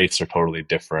 Their rates are totally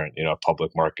different. You know,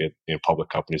 public market, you know, public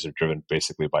companies are driven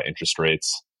basically by interest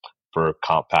rates for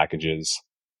comp packages.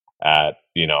 At,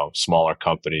 you know, smaller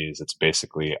companies, it's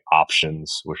basically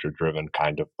options, which are driven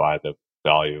kind of by the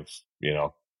value of, you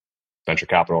know, venture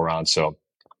capital around. So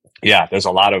yeah, there's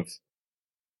a lot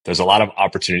of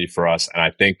opportunity for us. And I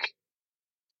think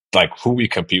like who we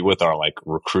compete with are like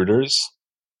recruiters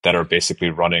that are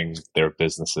basically running their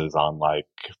businesses on like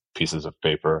pieces of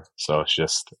paper. So it's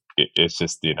just,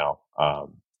 you know,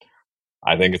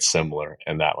 I think it's similar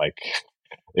in that like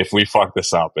if we fuck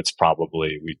this up, it's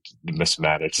probably we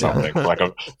mismanaged something for yeah,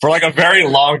 like a very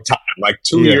long time, like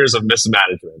two yeah, years of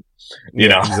mismanagement. You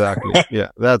yeah, know? exactly. Yeah,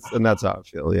 that's how I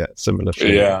feel. Yeah, similar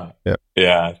feeling. Yeah, Yeah.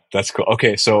 yeah, that's cool.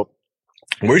 Okay, so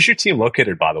where's your team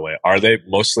located, by the way? Are they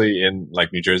mostly in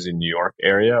like New Jersey, New York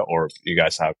area, or you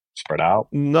guys have spread out?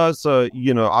 No, so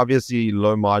obviously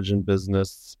low margin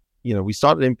business. We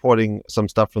started importing some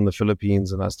stuff from the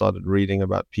Philippines, and I started reading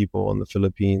about people in the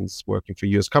Philippines working for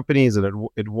U.S. companies, and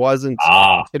it wasn't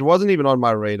Ah, it wasn't even on my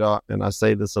radar. And I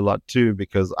say this a lot too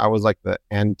because I was like the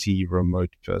anti-remote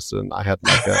person. I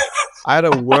had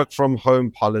a work from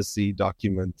home policy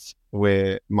document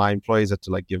where my employees had to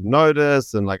like give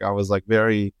notice, and like I was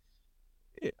very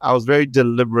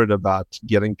deliberate about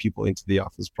getting people into the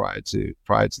office prior to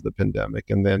the pandemic.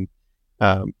 And then,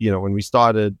 when we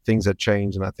started, things had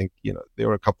changed, and I think there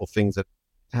were a couple of things that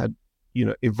had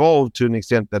evolved to an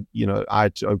extent that I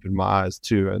had to open my eyes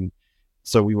to. And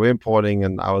so we were importing,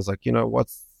 and I was like,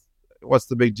 what's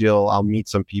the big deal? I'll meet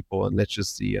some people and let's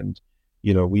just see. And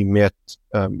we met,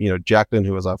 Jacqueline,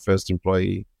 who was our first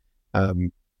employee.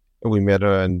 Um, we met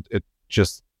her, and it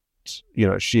just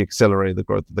she accelerated the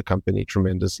growth of the company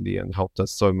tremendously and helped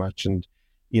us so much. And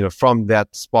from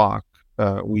that spark,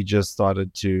 we just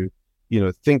started to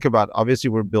think about, obviously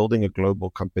we're building a global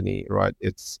company, right?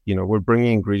 It's we're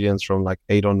bringing ingredients from like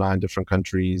 8 or 9 different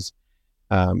countries.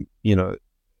 um, you know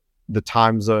the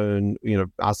time zone,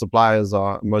 our suppliers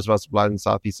are most of our suppliers in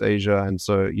Southeast Asia, and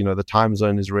so the time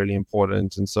zone is really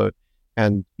important. And so,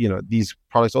 and these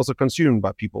products also consumed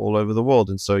by people all over the world,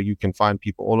 and so you can find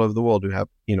people all over the world who have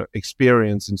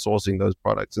experience in sourcing those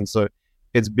products. And so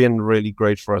it's been really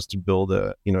great for us to build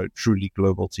a truly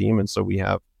global team. And so we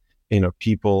have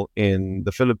people in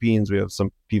the Philippines, we have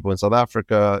some people in South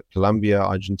Africa, Colombia,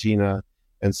 Argentina.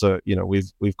 And so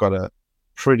we've got a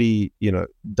pretty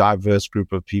diverse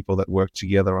group of people that work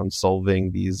together on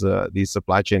solving these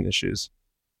supply chain issues.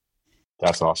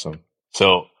 that's awesome.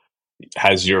 So,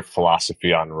 has your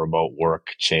philosophy on remote work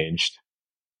changed?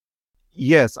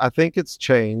 Yes, I think it's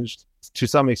changed to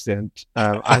some extent.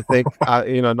 I think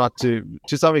not to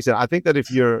some extent. I think that if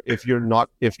you're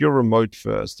remote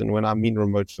first, and when I mean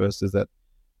remote first is that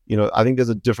I think there's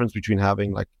a difference between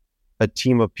having like a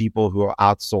team of people who are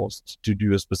outsourced to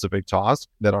do a specific task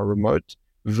that are remote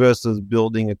versus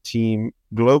building a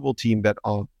global team that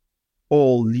are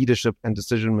all leadership and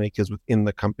decision makers within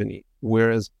the company.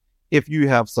 Whereas if you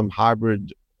have some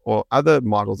hybrid or other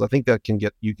models, I think that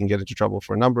you can get into trouble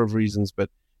for a number of reasons. But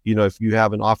if you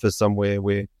have an office somewhere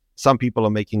where some people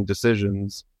are making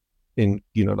decisions in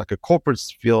like a corporate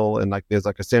feel, and like there's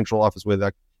like a central office where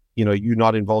like you're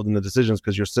not involved in the decisions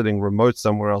because you're sitting remote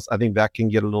somewhere else, I think that can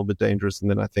get a little bit dangerous.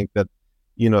 And then I think that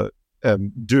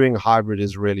doing hybrid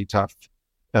is really tough,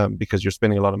 because you're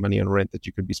spending a lot of money on rent that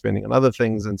you could be spending on other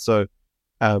things. And so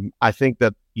I think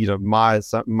that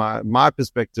my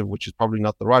perspective, which is probably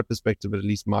not the right perspective, but at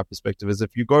least my perspective, is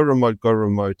if you go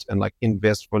remote and like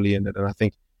invest fully in it. And I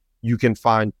think you can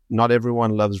find, not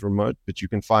everyone loves remote, but you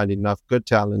can find enough good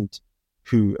talent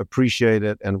who appreciate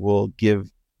it and will give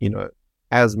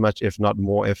as much, if not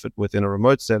more, effort within a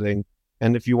remote setting.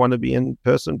 And if you want to be in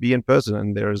person, be in person.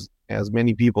 And there's as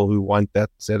many people who want that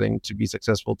setting to be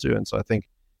successful too. And so I think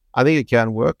it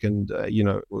can work. And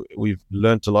we've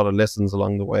learned a lot of lessons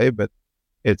along the way, but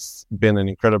it's been an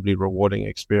incredibly rewarding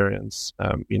experience,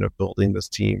 building this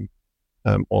team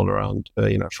all around,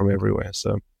 from everywhere.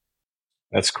 So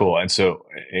That's cool. And so,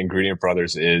 Ingredient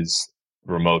Brothers is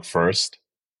remote first.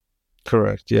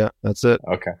 correct. Yeah, that's it.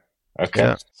 Okay. Okay.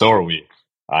 Yeah. So are we.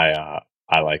 I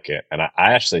like it. And I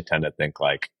actually tend to think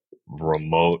like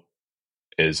remote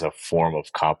is a form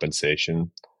of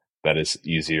compensation that is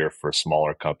easier for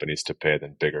smaller companies to pay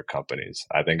than bigger companies.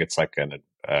 I think it's like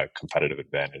a competitive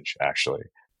advantage, actually.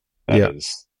 That Yeah,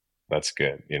 is, that's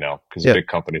good, because yeah, big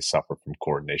companies suffer from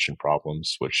coordination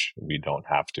problems, which we don't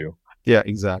have to. yeah,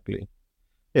 exactly.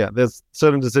 Yeah, there's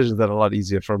certain decisions that are a lot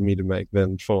easier for me to make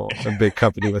than for a big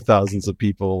company with thousands of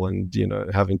people and,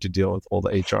 having to deal with all the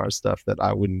HR stuff that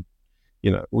I wouldn't,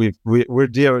 we're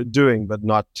doing, but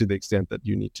not to the extent that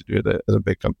you need to do it at a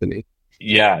big company.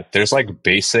 Yeah, there's like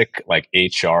basic like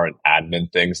HR and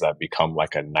admin things that become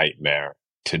like a nightmare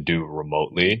to do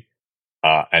remotely,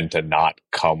 and to not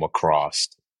come across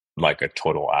like a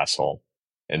total asshole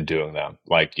in doing them.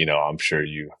 Like, I'm sure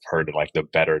you've heard of like the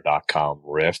better.com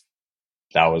riff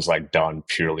that was like done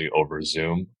purely over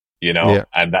Zoom, Yeah.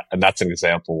 and that's an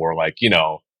example where like,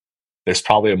 there's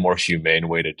probably a more humane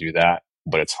way to do that,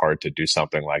 but it's hard to do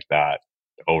something like that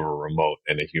over remote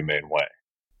in a humane way.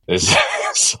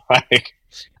 It's like,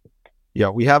 Yeah,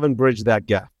 we haven't bridged that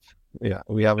gap. Yeah,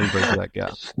 we haven't bridged that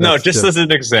gap. no, That's just just, as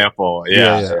an example. yeah,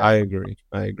 Yeah, yeah, yeah. I agree.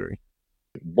 I agree.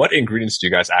 What ingredients do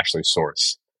you guys actually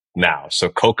source now? So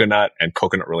coconut and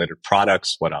coconut related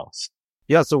products. What else?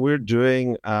 Yeah, so we're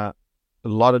doing a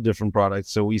lot of different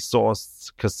products. So we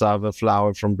source cassava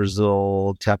flour from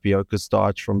Brazil, tapioca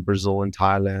starch from Brazil and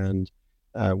Thailand.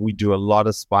 We do a lot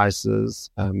of spices,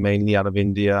 mainly out of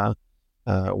India.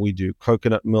 We do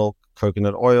coconut milk,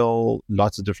 coconut oil,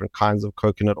 lots of different kinds of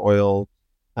coconut oil.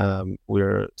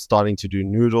 We're starting to do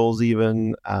noodles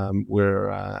even.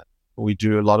 We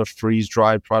do a lot of freeze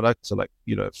dried products, so like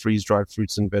freeze dried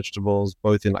fruits and vegetables,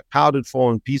 both in like powdered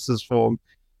form, pieces form.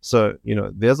 So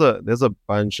there's a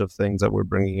bunch of things that we're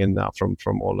bringing in now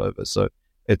from all over. So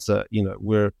it's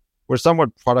we're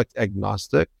somewhat product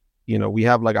agnostic. We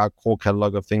have like our core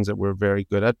catalog of things that we're very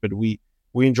good at, but we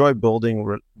enjoy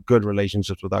building good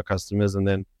relationships with our customers and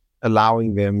then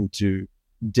allowing them to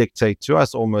dictate to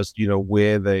us almost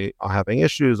where they are having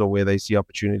issues or where they see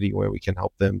opportunity where we can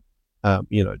help them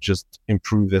just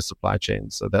improve their supply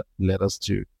chain. So that led us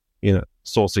to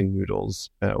sourcing noodles,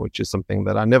 which is something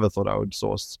that I never thought I would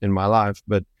source in my life,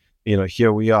 but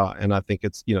here we are. And I think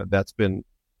it's that's been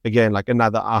again like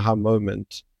another aha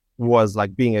moment, was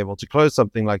like being able to close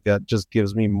something like that just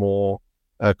gives me more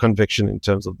conviction in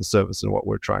terms of the service and what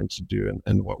we're trying to do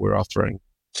and what we're offering.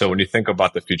 So when you think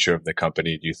about the future of the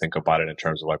company, do you think about it in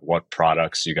terms of like what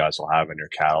products you guys will have in your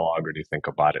catalog, or do you think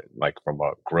about it like from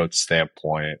a growth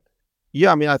standpoint?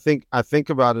 Yeah, I mean, I think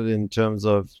about it in terms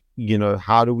of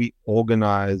how do we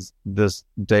organize this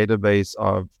database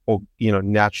of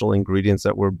natural ingredients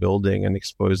that we're building and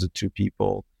expose it to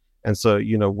people. And so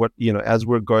what as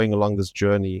we're going along this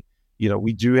journey,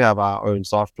 we do have our own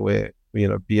software.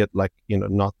 Be it like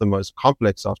not the most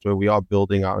complex software, we are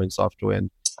building our own software,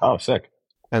 Oh, sick.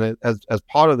 and as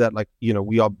part of that, like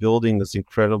we are building this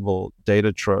incredible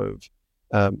data trove,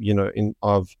 in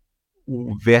of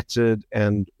vetted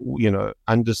and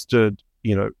understood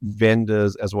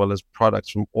vendors as well as products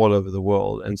from all over the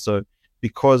world. And so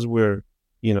because we're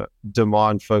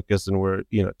demand focused and we're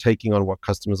taking on what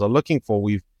customers are looking for,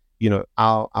 we've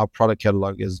our product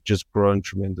catalog has just grown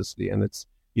tremendously. And it's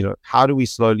how do we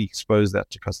slowly expose that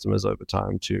to customers over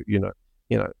time to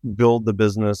build the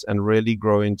business and really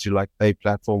grow into like a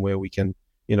platform where we can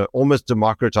almost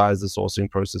democratize the sourcing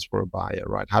process for a buyer,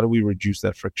 right? How do we reduce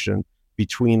that friction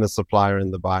between the supplier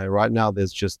and the buyer? Right now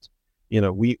there's just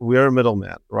we're a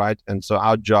middleman, right? And so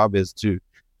our job is to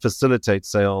facilitate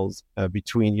sales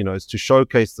between is to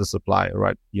showcase the supplier,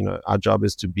 right? Our job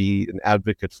is to be an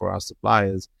advocate for our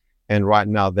suppliers, and right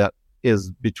now that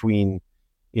is between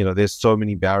there's so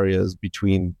many barriers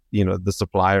between the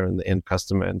supplier and the end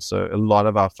customer. And so a lot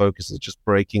of our focus is just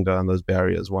breaking down those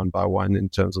barriers one by one in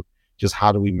terms of just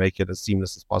how do we make it as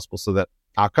seamless as possible so that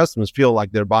our customers feel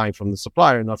like they're buying from the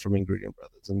supplier, not from Ingredient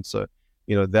Brothers. And so,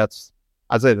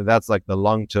 I'd say that's like the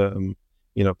long term,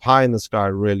 pie in the sky,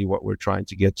 really what we're trying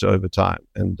to get to over time,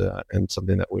 and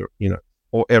something that we're,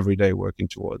 or every day working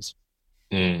towards.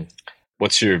 Mm.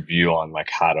 What's your view on like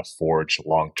how to forge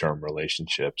long-term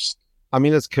relationships? I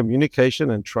mean, it's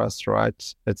communication and trust, right?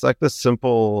 It's like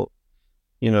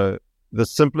you know, the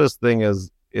simplest thing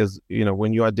is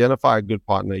when you identify a good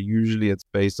partner, usually it's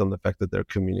based on the fact that they're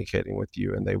communicating with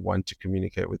you and they want to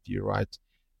communicate with you, right?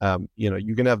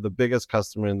 You can have the biggest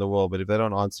customer in the world, but if they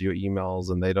don't answer your emails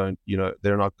and they don't,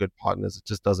 they're not good partners,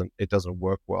 it doesn't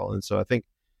work well. And so I think,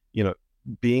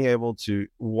 being able to,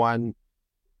 one,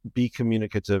 be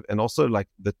communicative, and also like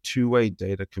the two-way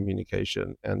data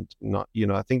communication, and not,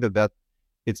 I think that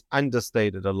it's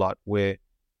understated a lot, where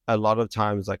a lot of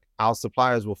times like our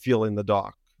suppliers will feel in the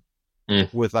dark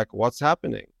Mm, with like what's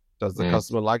happening. Does the mm,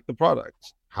 customer like the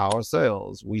product? how are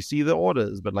sales? We see the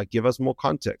orders, but like, give us more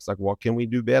context. Like, what can we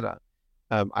do better?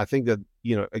 I think that,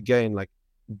 again, like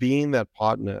being that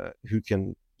partner who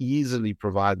can easily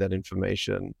provide that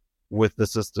information with the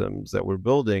systems that we're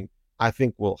building, I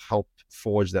think will help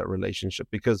forge that relationship.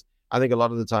 Because I think a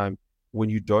lot of the time when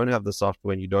you don't have the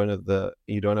software and you don't have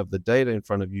the data in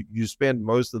front of you, you spend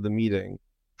most of the meeting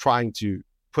trying to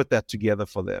put that together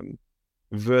for them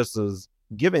versus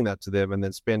giving that to them and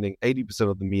then spending 80%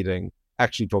 of the meeting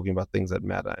actually talking about things that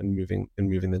matter and moving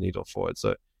the needle forward.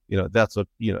 So, that's what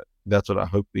I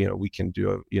hope, we can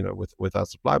do, with our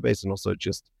supply base, and also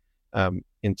just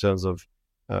in terms of,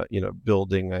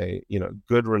 building a,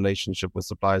 good relationship with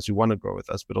suppliers who want to grow with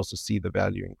us, but also see the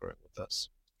value in growing with us.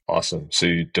 Awesome. So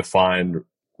you define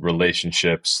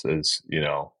relationships as,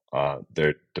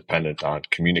 they're dependent on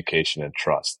communication and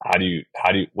trust.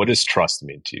 What does trust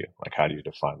mean to you? Like, how do you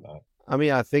define that? I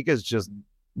mean, I think it's just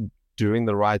doing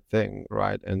the right thing,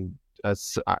 right? And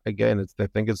again, I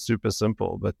think it's super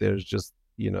simple, but there's just,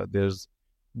 there's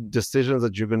decisions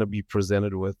that you're going to be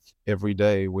presented with every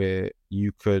day where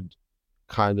you could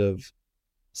kind of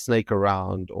snake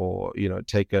around or,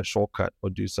 take a shortcut or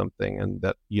do something, and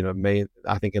that, may,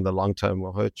 I think in the long term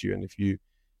will hurt you. And if you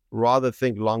rather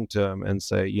think long term and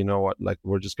say, you know what, like,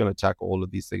 we're just going to tackle all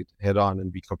of these things head on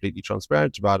and be completely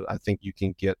transparent about it, I think you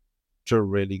can get to a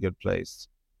really good place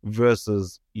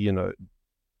versus,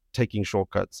 taking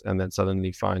shortcuts and then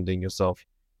suddenly finding yourself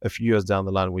a few years down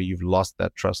the line where you've lost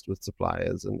that trust with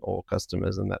suppliers and or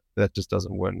customers, and that just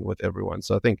doesn't win with everyone.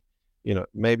 So I think,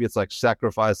 maybe it's like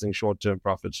sacrificing short-term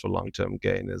profits for long-term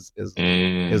gain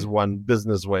is one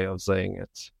business way of saying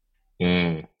it.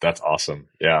 That's awesome.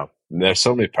 Yeah. And there's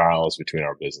so many parallels between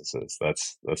our businesses.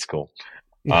 That's cool.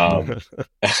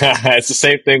 It's the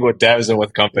same thing with devs and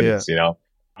with companies,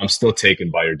 I'm still taken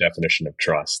by your definition of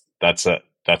trust. That's a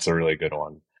really good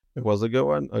one. It was a good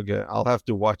one. Okay. I'll have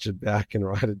to watch it back and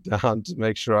write it down to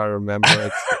make sure I remember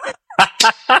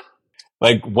it.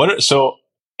 Like, so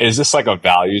is this like a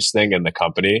values thing in the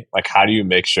company? Like, how do you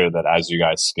make sure that as you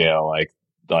guys scale,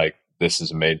 like this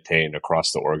is maintained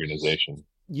across the organization?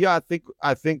 Yeah,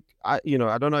 I think I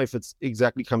don't know if it's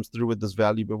exactly comes through with this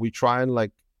value, but we try and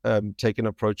like take an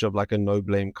approach of like a no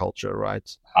blame culture, right?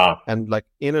 And like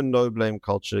in a no blame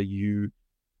culture, you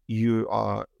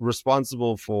are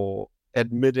responsible for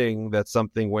admitting that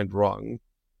something went wrong,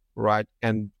 right?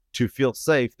 And to feel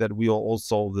safe that we'll all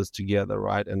solve this together,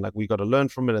 right? And like we got to learn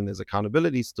from it, and there's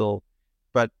accountability still,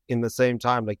 but in the same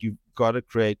time, like you've got to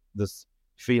create this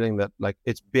feeling that like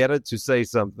it's better to say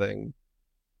something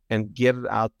and get it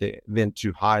out there than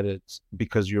to hide it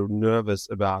because you're nervous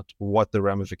about what the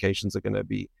ramifications are going to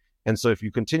be. And so if you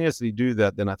continuously do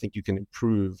that, then I think you can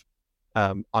improve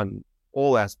on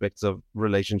all aspects of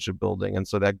relationship building. And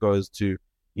so that goes to,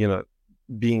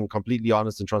 being completely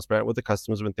honest and transparent with the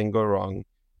customers when things go wrong.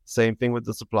 Same thing with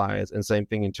the suppliers, and same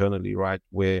thing internally, right?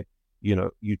 Where,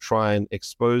 you try and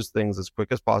expose things as quick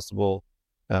as possible,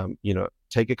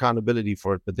 take accountability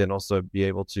for it, but then also be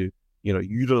able to,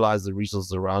 utilize the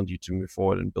resources around you to move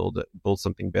forward and build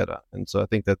something better. And so I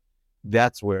think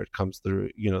that's where it comes through,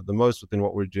 the most within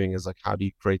what we're doing is like, how do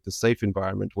you create the safe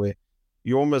environment where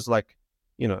you almost like,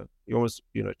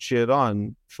 cheered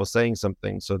on for saying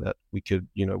something so that we could,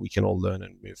 we can all learn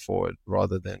and move forward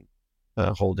rather than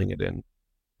holding it in.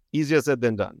 Easier said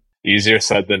than done. Easier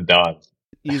said than done.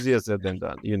 Easier said than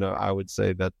done. I would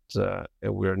say that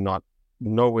we're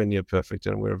nowhere near perfect,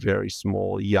 and we're a very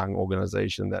small, young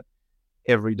organization that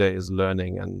every day is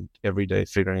learning and every day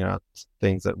figuring out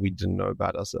things that we didn't know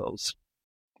about ourselves.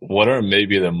 What are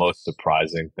maybe the most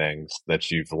surprising things that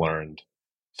you've learned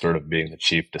sort of being the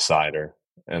chief decider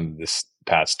in this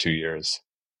past 2 years?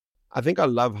 I think I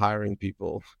love hiring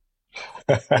people.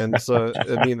 And so,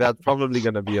 I mean, that's probably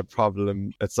going to be a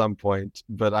problem at some point,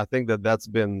 but I think that's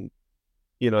been,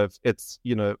 if it's,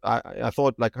 I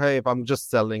thought like, hey, if I'm just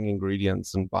selling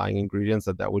ingredients and buying ingredients,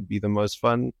 that would be the most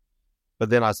fun. But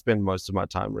then I spend most of my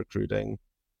time recruiting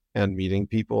and meeting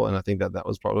people. And I think that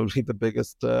was probably the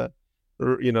biggest, how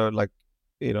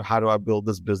do I build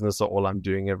this business? So all I'm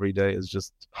doing every day is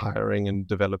just hiring and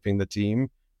developing the team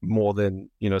more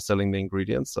than, selling the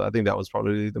ingredients. So I think that was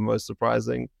probably the most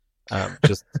surprising.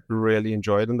 Just really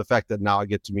enjoyed it. And the fact that now I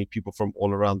get to meet people from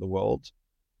all around the world,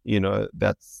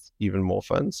 that's even more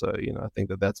fun. So, I think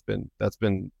that's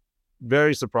been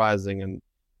very surprising. And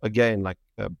again, like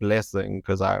a blessing,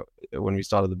 because when we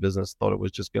started the business, thought it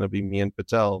was just going to be me and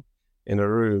Patel in a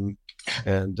room.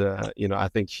 And, I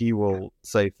think he will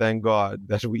say, thank God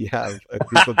that we have a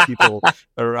group of people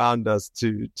around us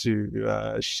to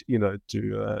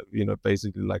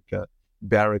basically like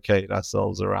barricade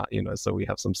ourselves around, so we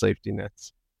have some safety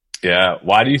nets. Yeah.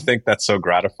 Why do you think that's so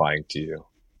gratifying to you?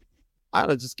 I don't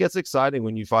know, it just gets exciting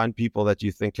when you find people that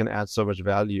you think can add so much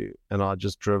value and are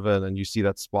just driven, and you see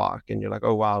that spark and you're like,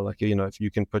 oh wow, like, if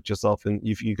you can put yourself in,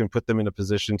 if you can put them in a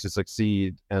position to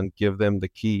succeed and give them the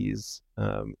keys,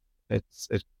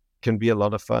 it can be a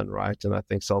lot of fun, right? And I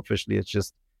think selfishly, it's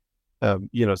just,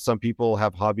 some people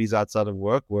have hobbies outside of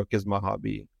work. Work is my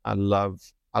hobby. I love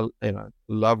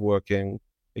working.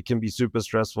 It can be super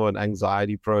stressful and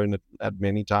anxiety prone at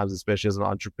many times, especially as an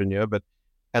entrepreneur. But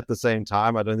at the same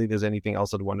time, I don't think there's anything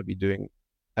else I'd want to be doing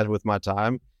with my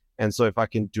time. And so if I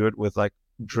can do it with like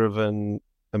driven,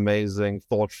 amazing,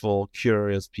 thoughtful,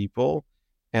 curious people,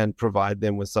 and provide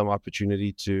them with some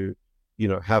opportunity to,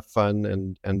 have fun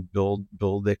and build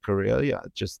their career, yeah,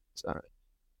 just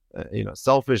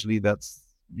selfishly, that's,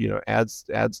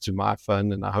 adds to my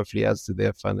fun, and hopefully adds to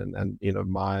their fun, and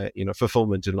my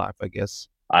fulfillment in life, I guess.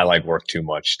 I like work too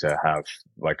much to have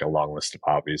like a long list of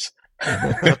hobbies.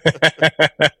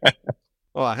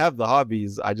 Well, I have the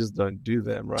hobbies, I just don't do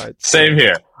them, right? Same So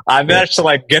here. I yeah, managed to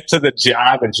like get to the gym.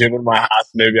 I have a gym in my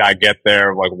house. Maybe I get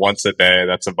there like once a day.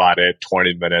 That's about it.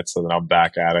 20 minutes, and then I'm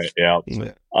back at it. Yeah.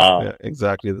 yeah, Uh, yeah,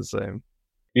 exactly the same.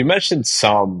 you mentioned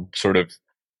some sort of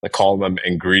like calling them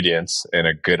ingredients in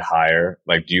a good hire.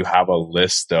 Like, do you have a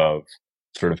list of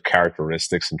sort of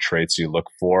characteristics and traits you look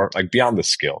for, like beyond the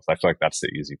skills? I feel like that's the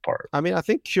easy part. I mean, I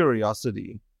think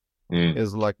curiosity Mm.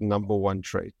 is like number one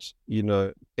trait.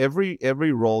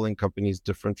 Every role in company is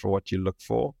different for what you look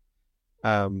for.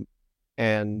 Um,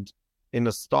 and in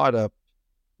a startup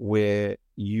where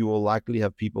you will likely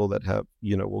have people that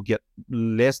will get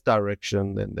less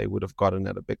direction than they would have gotten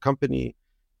at a big company,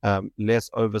 less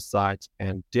oversight,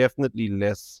 and definitely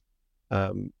less.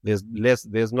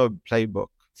 There's no playbook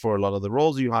for a lot of the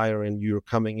roles you hire, and you're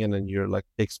coming in and you're like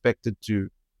expected to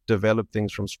develop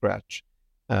things from scratch.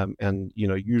 And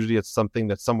usually it's something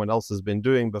that someone else has been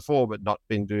doing before, but not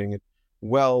been doing it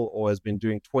well, or has been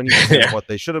doing 20% of Yeah. what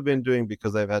they should have been doing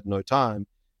because they've had no time.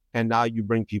 And now you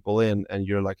bring people in and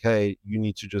you're like, hey, you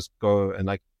need to just go, and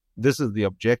like, this is the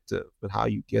objective, but how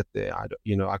you get there,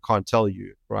 I can't tell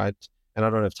you, right? And I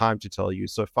don't have time to tell you.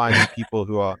 So finding people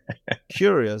who are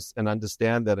curious and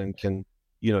understand that, and can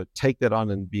take that on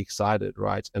and be excited,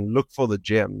 right? And look for the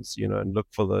gems, and look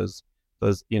for those.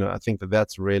 I think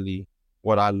that's really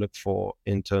what I look for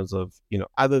in terms of,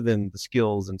 other than the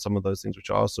skills and some of those things, which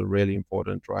are also really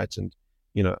important, right? And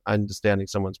understanding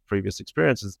someone's previous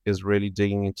experiences is really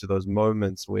digging into those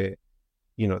moments where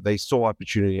they saw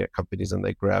opportunity at companies and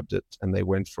they grabbed it and they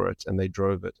went for it and they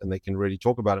drove it, and they can really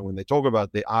talk about it. When they talk about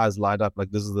it, their eyes light up, like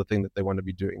this is the thing that they want to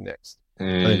be doing next. I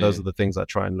think those are Mm. the things I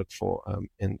try and look for,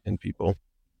 in people.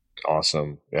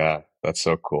 Awesome. Yeah, that's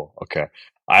so cool. Okay.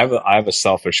 I have a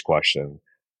selfish question.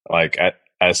 Like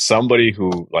as somebody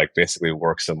who like basically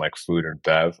works in like food and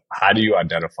bev, how do you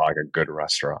identify like a good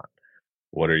restaurant?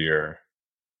 What are your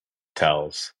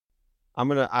tells?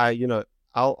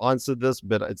 I'll answer this,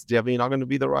 but it's definitely not going to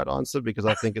be the right answer because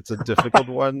I think it's a difficult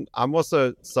one. I'm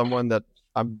also someone that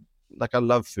I'm like, I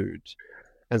love food.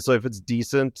 And so if it's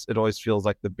decent, it always feels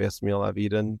like the best meal I've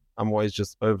eaten. I'm always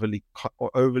just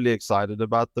overly excited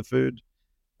about the food.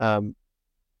 Um,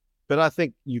 but I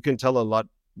think you can tell a lot,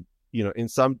 in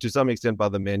some to some extent, by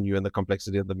the menu and the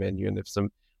complexity of the menu. And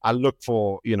I look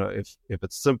for, if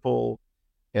it's simple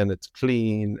and it's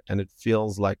clean and it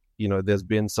feels like, there's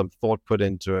been some thought put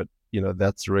into it,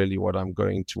 that's really what I'm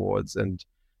going towards. And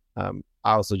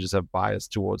I also just have bias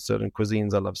towards certain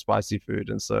cuisines. I love spicy food.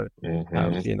 And so, Hmm.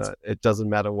 it doesn't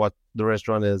matter what the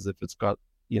restaurant is. If it's got,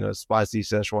 spicy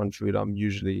Szechuan food, I'm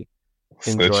usually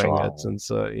enjoying it. Sichuan. And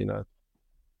so,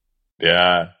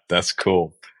 Yeah, that's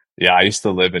cool. Yeah, I used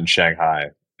to live in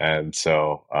Shanghai, and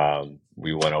so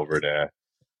we went over to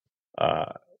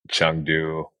uh,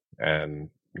 Chengdu and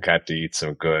got to eat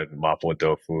some good mapo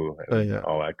tofu and yeah.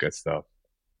 all that good stuff.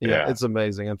 Yeah, Yeah. it's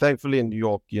amazing. And thankfully in New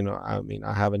York, I mean,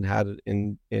 I haven't had it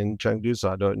in Chengdu,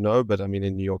 so I don't know. But I mean,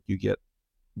 in New York, you get,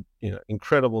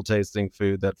 incredible tasting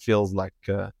food that feels like,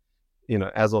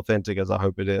 as authentic as I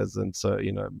hope it is. And so,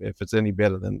 if it's any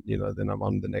better, then I'm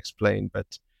on the next plane. But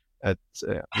it's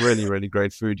really, really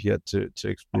great food here to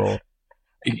explore.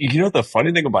 The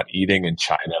funny thing about eating in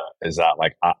China is that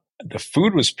the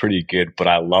food was pretty good, but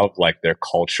I love like their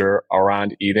culture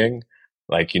around eating.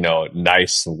 Like,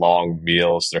 nice long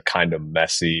meals. They're kind of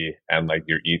messy, and like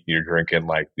you're drinking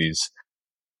like these,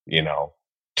 you know,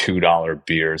 $2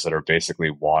 beers that are basically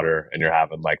water, and you're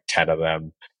having like 10 of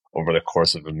them over the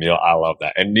course of a meal. I love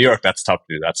that. In New York, that's tough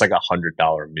to do. That's like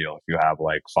 $100 meal if you have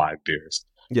like five beers.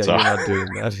 Yeah, So you're not doing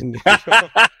that in New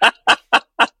York.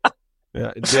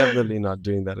 Yeah, definitely not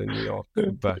doing that in New York.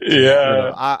 But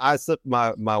Yeah. I sip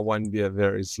my one beer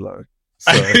very slow,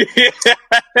 so Yeah, so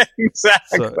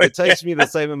exactly. it takes me the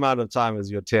same amount of time as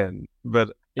your 10,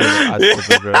 but I sip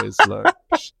it very slow.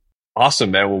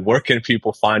 Awesome, man. Well, where can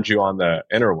people find you on the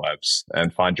interwebs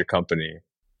and find your company?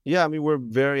 Yeah, I mean, we're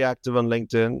very active on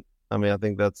LinkedIn. I mean, I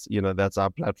think that's our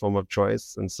platform of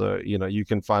choice. And so, you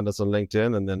can find us on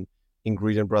LinkedIn and then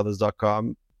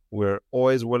ingredientbrothers.com. We're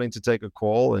always willing to take a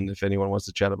call. And if anyone wants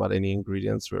to chat about any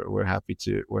ingredients, we're happy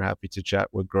to chat.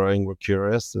 We're growing, we're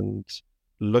curious and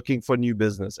looking for new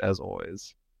business as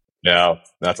always. Yeah,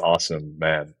 that's awesome,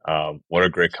 man. What a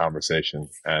great conversation.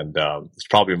 And there's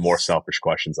probably more selfish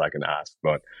questions I can ask,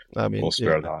 but I we'll mean, yeah,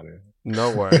 spare the audience.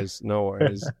 no worries, no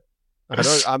worries.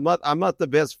 I'm not the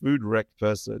best food rec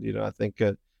person. I think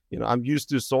I'm used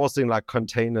to sourcing like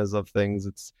containers of things.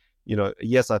 It's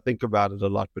yes, I think about it a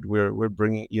lot, but we're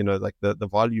bringing like the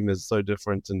volume is so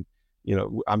different, and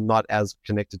I'm not as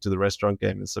connected to the restaurant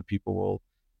game, and so people will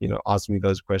ask me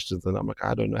those questions, and I'm like,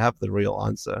 I don't have the real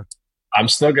answer. I'm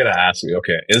still gonna ask you,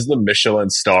 okay, is the Michelin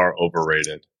star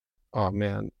overrated? Oh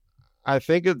man, I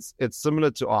think it's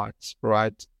similar to art,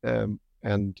 right?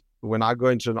 And when I go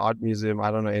into an art museum, I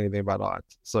don't know anything about art,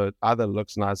 so it either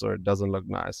looks nice or it doesn't look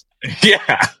nice.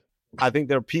 Yeah. I think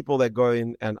there are people that go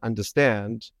in and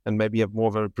understand and maybe have more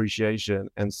of an appreciation,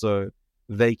 and so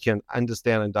they can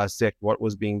understand and dissect what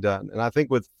was being done. And I think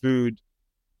with food,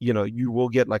 you will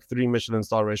get like three Michelin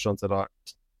star restaurants that are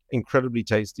incredibly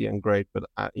tasty and great, but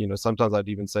sometimes I'd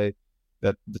even say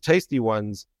that the tasty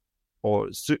ones or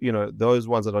those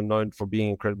ones that are known for being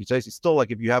incredibly tasty still,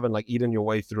 like if you haven't like eaten your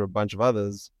way through a bunch of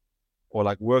others or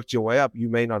like worked your way up, you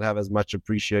may not have as much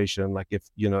appreciation. Like if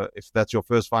that's your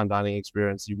first fine dining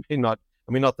experience, you may not.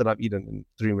 I mean, not that I've eaten in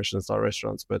three Michelin star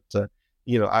restaurants, but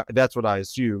that's what I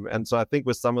assume. And so I think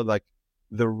with some of like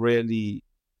the really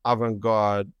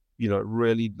avant-garde,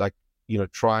 really like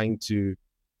trying to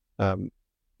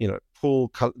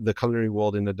pull the culinary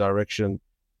world in a direction,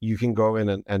 you can go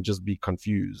in and just be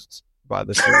confused by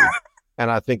the food.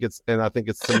 And I think it's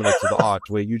similar to the art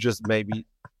where you just maybe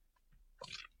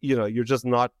you're just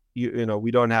not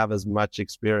we don't have as much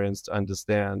experience to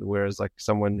understand, whereas like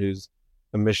someone who's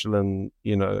a Michelin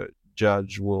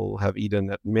judge will have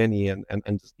eaten at many and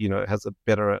has a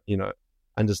better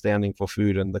understanding for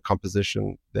food and the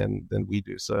composition than we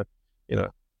do. So you know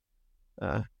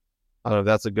uh, I don't know if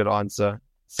that's a good answer.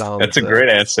 That's Sounds a great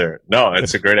answer. No,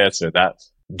 it's a great answer. That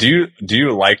do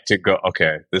you like to go?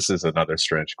 Okay, this is another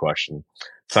strange question.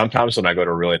 Sometimes when I go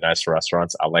to really nice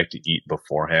restaurants, I like to eat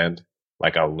beforehand,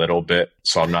 like a little bit,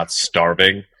 so I'm not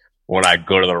starving when I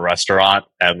go to the restaurant.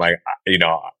 And like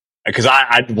because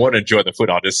I want to enjoy the food,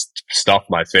 I'll just stuff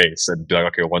my face and be like,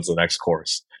 okay, when's the next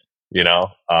course? You know,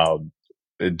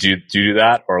 do you do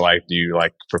that, or like do you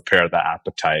like prepare the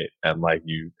appetite and like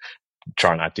you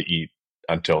try not to eat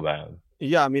until then?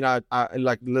 Yeah, I mean, I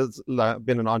like I've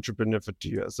been an entrepreneur for 2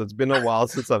 years, so it's been a while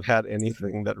since I've had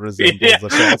anything that Yeah, resembles a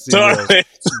fancy meal. totally.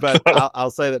 But I'll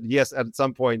say that yes, at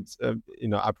some point,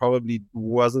 I probably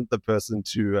wasn't the person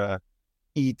to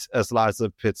eat a slice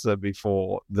of pizza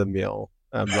before the meal,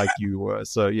 like you were.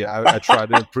 So yeah, I try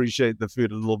to appreciate the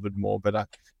food a little bit more. But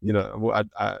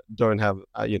I don't have,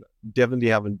 definitely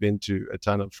haven't been to a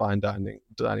ton of fine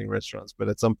dining restaurants. But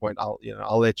at some point, I'll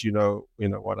let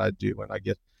what I do when I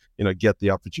get the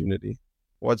opportunity.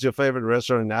 What's your favorite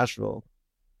restaurant in Nashville?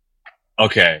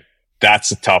 Okay,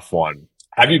 that's a tough one.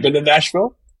 Have you been to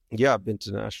Nashville? Yeah, I've been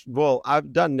to Nashville. Well,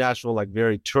 I've done Nashville, like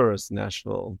very tourist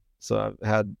Nashville. So I've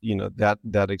had,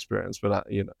 that experience, but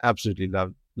I, absolutely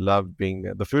loved being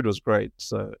there. The food was great.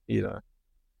 So,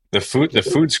 The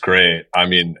food's great. I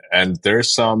mean, and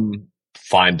there's some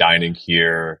fine dining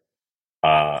here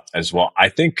as well. I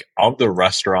think of the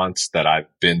restaurants that I've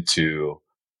been to,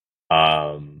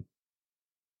 um,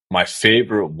 my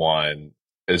favorite one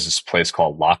is this place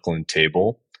called Lachlan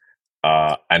Table.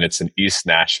 And it's in East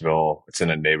Nashville. It's in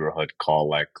a neighborhood called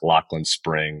like Lachlan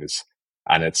Springs,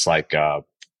 and it's like a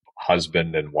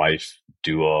husband and wife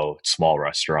duo, small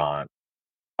restaurant.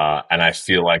 And I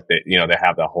feel like they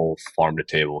have that whole farm to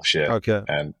table shit, okay,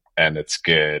 and it's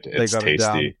good. they It's got it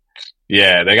down. tasty.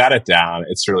 Yeah, they got it down.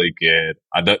 It's really good.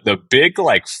 The big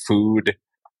like food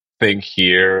thing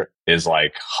here is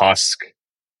like Husk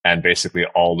and basically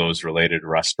all those related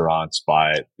restaurants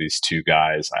by these two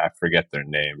guys. I forget their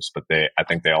names, but I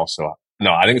think they also,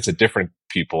 no, I think it's a different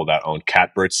people that own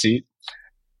Catbird Seat.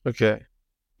 Okay.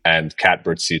 And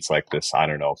Catbird Seat's like this, I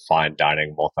don't know, fine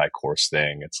dining multi-course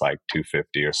thing. It's like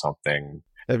 250 or something.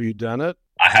 Have you done it?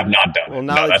 I have not done Well, it.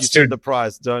 now No, that you that's too. said the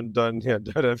price, don't, yeah,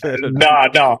 don't admit it. No,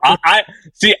 no. I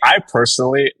see. I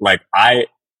personally like.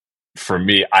 for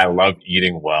me, I love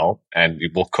eating well, and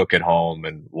we'll cook at home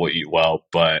and we'll eat well.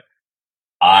 But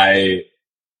I,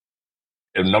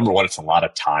 number one, it's a lot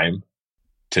of time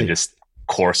to Yeah, just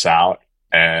course out,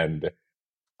 and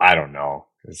I don't know.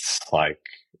 It's like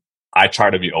I try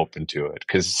to be open to it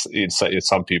because it's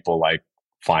some people like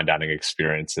fine dining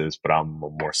experiences, but I'm a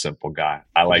more simple guy.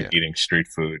 I like yeah, eating street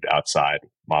food outside,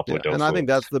 mapo yeah. And I tofu. think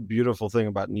that's the beautiful thing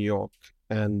about New York.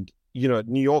 And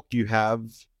New York, you have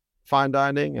fine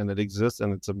dining, and it exists,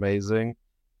 and it's amazing.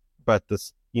 But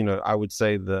this, I would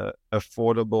say the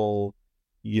affordable,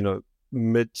 you know,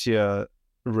 mid-tier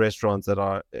restaurants that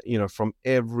are, from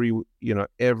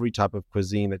every type of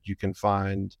cuisine that you can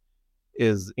find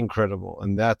is incredible.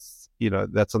 And that's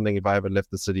something, if I ever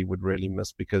left the city, would really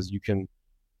miss, because you can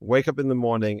wake up in the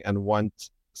morning and want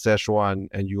Szechuan,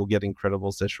 and you'll get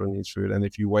incredible Szechuanese food. And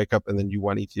if you wake up and then you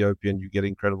want Ethiopian, you get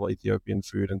incredible Ethiopian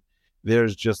food. And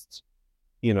there's just,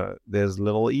 there's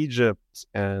little Egypt,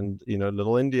 and,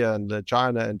 little India, and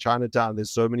China and Chinatown.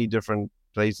 There's so many different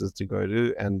places to go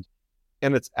to, and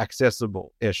it's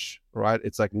accessible ish, right?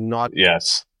 It's like not,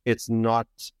 Yes. it's not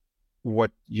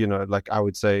what, like I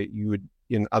would say you would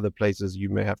in other places, you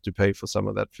may have to pay for some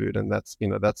of that food. And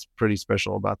that's pretty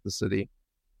special about the city.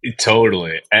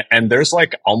 Totally. And there's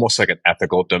like almost like an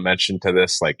ethical dimension to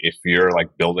this. Like if you're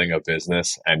like building a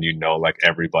business and like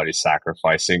everybody's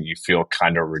sacrificing, you feel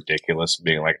kind of ridiculous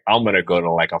being like, I'm going to go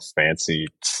to like a fancy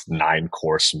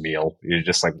 9-course meal. You're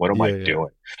just like, what am I Yeah, yeah, doing?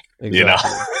 You know,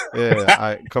 exactly. Yeah,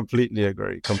 I completely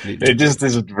agree. Completely it agree. just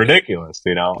is ridiculous,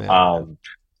 Yeah,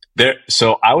 yeah.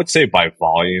 so I would say by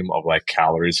volume of like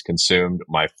calories consumed,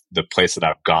 the place that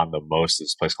I've gone the most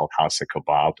is a place called House of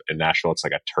Kebab in Nashville. It's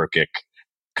like a Turkic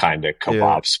kind of Yeah,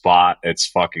 kebab spot. It's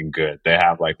fucking good. They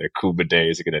have like their Cuba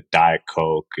days. You get a Diet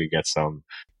Coke. You get some,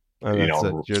 and you that's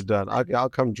it. know, You're done. I'll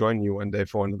come join you one day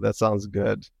for one. That sounds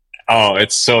good. oh,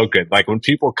 it's so good. Like when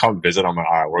people come visit, I'm like,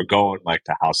 all right, we're going like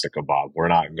to House of Kebab. We're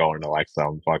not going to like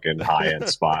some fucking high end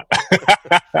spot.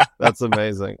 That's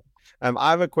amazing.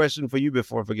 I have a question for you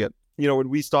before I forget. When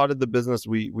we started the business,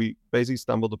 we basically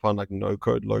stumbled upon like no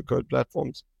code, low code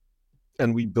platforms,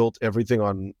 and we built everything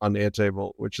on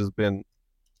Airtable, which has been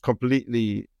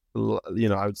completely,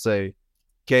 I would say,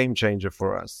 game changer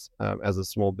for us as a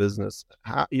small business.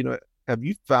 Have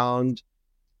you found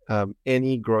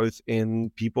any growth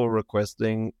in people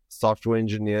requesting software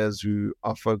engineers who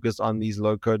are focused on these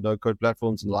low code, no code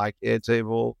platforms like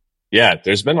Airtable? Yeah,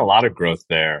 there's been a lot of growth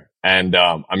there. And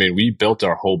I mean, we built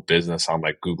our whole business on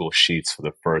like Google Sheets for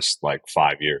the first like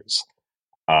 5 years.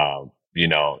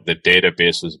 The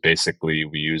database was basically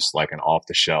we used like an off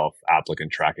the shelf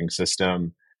applicant tracking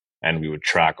system, and we would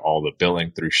track all the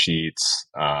billing through Sheets.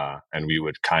 And we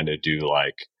would kind of do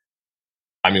like,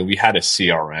 I mean, we had a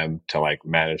CRM to like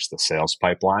manage the sales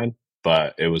pipeline,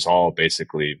 but it was all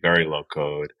basically very low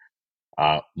code.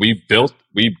 We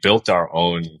built our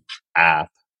own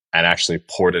app and actually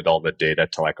ported all the data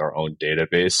to like our own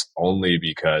database only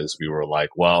because we were like,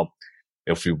 well,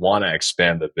 if we want to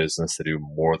expand the business to do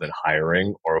more than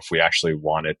hiring, or if we actually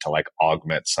wanted to like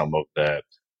augment some of the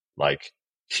like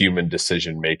human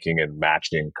decision making and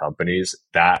matching companies,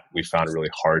 that we found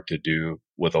really hard to do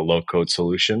with a low code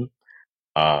solution.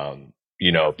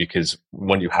 Because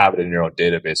when you have it in your own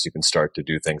database, you can start to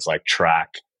do things like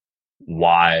track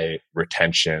why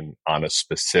retention on a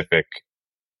specific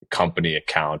company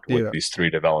account with Yeah, these 3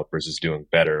 developers is doing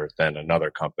better than another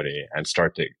company, and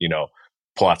start to,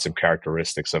 pull out some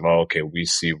characteristics of, oh, okay, we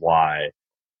see why,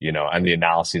 and the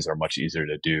analyses are much easier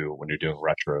to do when you're doing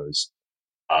retros.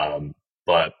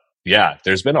 But yeah,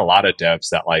 there's been a lot of devs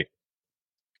that like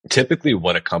typically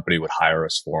what a company would hire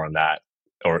us for on that,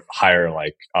 or hire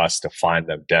like us to find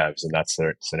them devs in that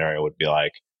scenario would be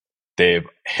like, they've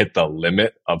hit the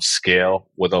limit of scale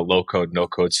with a low code, no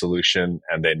code solution.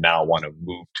 And they now want to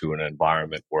move to an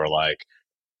environment where like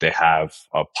they have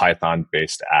a Python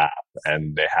based app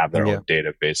and they have their yeah, own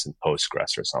database in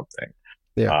Postgres or something.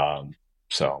 yeah.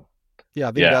 So Yeah,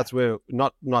 I think yeah, that's where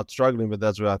not struggling, but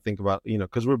that's where I think about,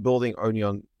 because we're building only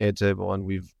on Airtable,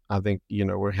 and I think,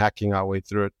 we're hacking our way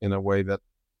through it in a way that,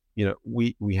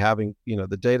 we having,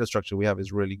 the data structure we have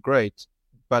is really great,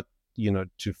 but,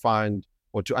 to find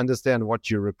or to understand what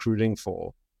you're recruiting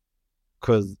for,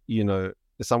 because,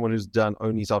 someone who's done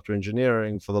only software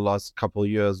engineering for the last couple of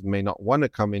years may not want to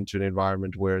come into an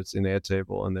environment where it's in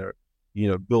Airtable and they're,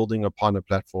 building upon a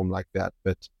platform like that.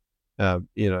 But, uh,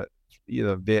 you know,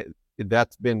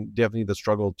 that's been definitely the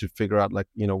struggle to figure out, like,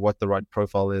 what the right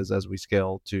profile is as we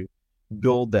scale to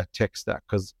build that tech stack.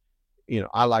 Because,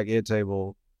 I like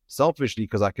Airtable selfishly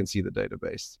because I can see the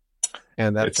database,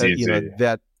 and that, it's easy.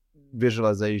 that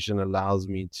visualization allows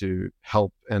me to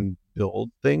help and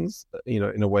build things,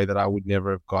 in a way that I would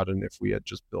never have gotten if we had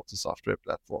just built a software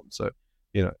platform. So,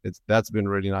 that's been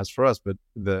really nice for us. But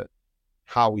the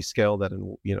how we scale that,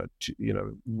 and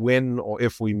when or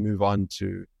if we move on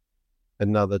to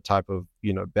another type of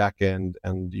back end,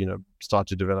 and start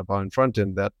to develop our own front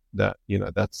end,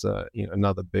 that's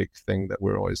another big thing that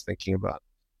we're always thinking about.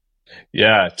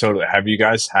 Yeah, totally. Have you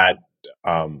guys had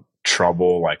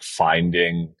trouble like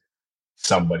finding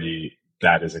somebody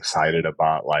that is excited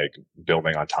about like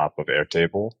building on top of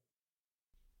Airtable?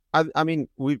 I mean,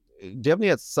 we've definitely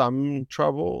had some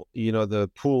trouble.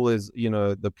 The pool is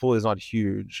not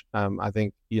huge. I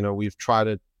think we've tried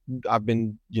it. We've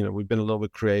been a little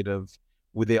bit creative.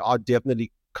 There are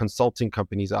definitely consulting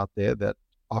companies out there that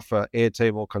offer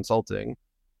Airtable consulting, and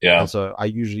Yeah, so I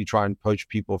usually try and poach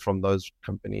people from those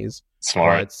companies, smart.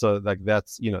 right? So like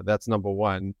that's number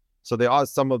one. So there are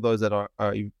some of those that are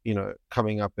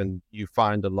coming up, and you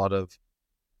find a lot of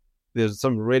there's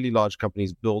some really large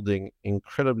companies building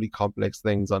incredibly complex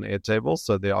things on Airtable.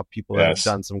 So there are people that have Yes.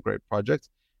 done some great projects.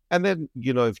 And then,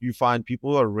 if you find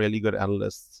people who are really good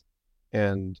analysts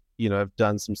and, have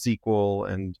done some SQL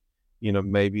and,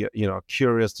 maybe, are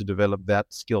curious to develop that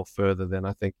skill further, then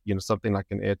I think, something like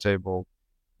an Airtable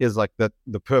is like the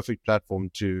perfect platform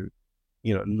to,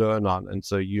 learn on. And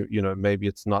so maybe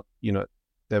it's not,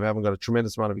 they haven't got a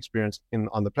tremendous amount of experience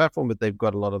on the platform, but they've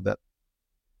got a lot of that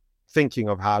thinking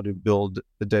of how to build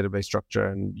the database structure,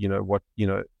 and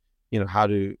how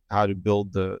to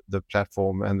build the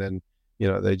platform, and then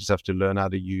they just have to learn how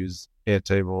to use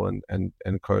Airtable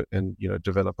and code, and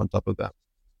develop on top of that.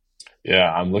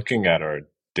 Yeah, I'm looking at our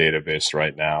database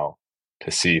right now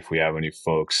to see if we have any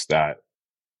folks that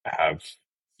have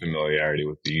familiarity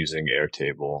with using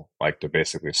Airtable, like to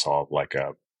basically solve like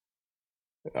a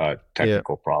Yeah.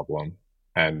 technical problem.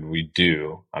 And we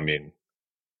do. I mean,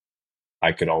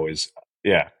 I could always,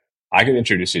 yeah, I could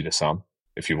introduce you to some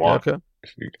if you Yeah. want, Okay.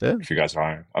 if you, Yeah. if you guys are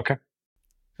hiring. Okay.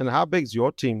 And how big's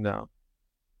your team now?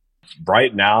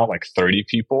 Right now, like 30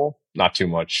 people, not too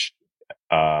much,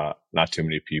 not too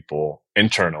many people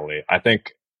internally. I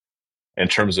think in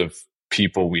terms of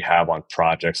people we have on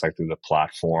projects like through the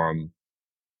platform,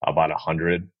 about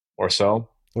 100 or so.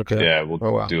 Okay. Yeah, we'll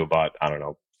Oh wow. do about, I don't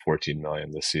know, 14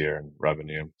 million this year in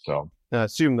revenue. So I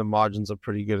assume the margins are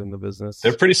pretty good in the they're business.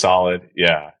 pretty solid.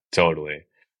 Yeah, totally.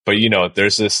 But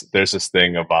there's this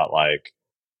thing about like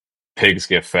pigs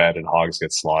get fed and hogs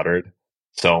get slaughtered.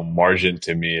 So margin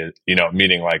to me is,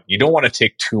 meaning like you don't want to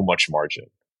take too much margin.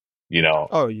 You know,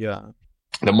 Oh yeah.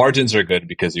 the margins are good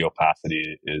because the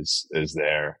opacity is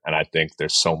there, and I think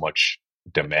there's so much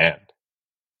demand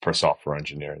for software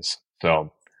engineers.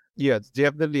 So Yeah, it's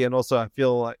definitely. And also I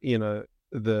feel like,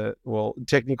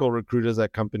 technical recruiters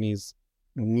at companies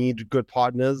need good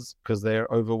partners because they're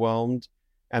overwhelmed.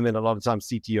 And then a lot of times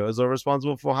CTOs are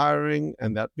responsible for hiring,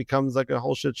 and that becomes like a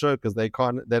whole shit show because they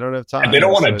don't have and they time. don't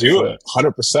And want to so it's do it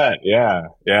 100%. Yeah.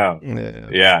 Yeah. yeah.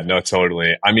 Yeah. No,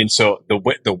 totally. I mean, so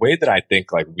the way that I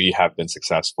think like we have been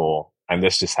successful, and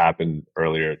this just happened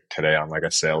earlier today on like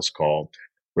a sales call,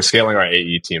 we're scaling our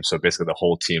AE team. So basically the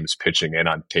whole team is pitching in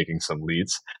on taking some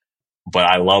leads. But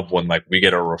I love when like we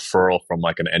get a referral from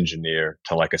like an engineer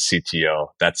to like a CTO.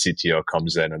 That CTO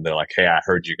comes in and they're like, "Hey, I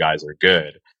heard you guys are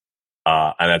good."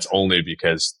 And that's only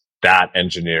because that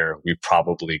engineer, we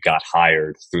probably got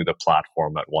hired through the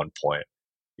platform at one point,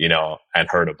 and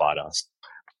heard about us.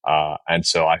 And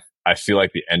so I feel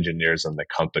like the engineers and the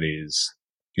companies,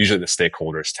 usually the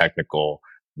stakeholders, technical,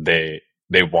 they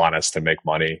want us to make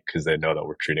money because they know that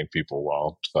we're treating people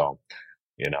well. So,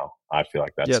 I feel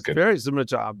like Yeah, that's it's good. very similar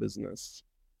to our business,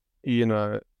 in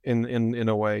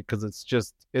a way, because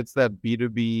it's that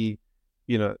B2B,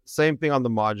 same thing on the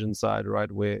margin side,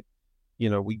 right? Where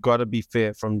we got to be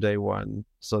fair from day one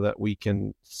so that we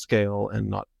can scale and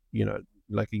not,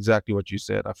 like exactly what you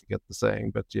said. I forget the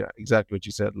saying, but yeah, exactly what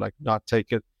you said. Like not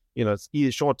take it, it's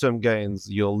either short-term gains,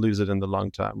 you'll lose it in the long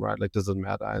term, right? Like doesn't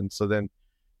matter. And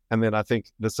then I think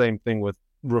the same thing with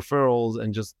referrals,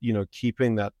 and just,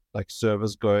 keeping that like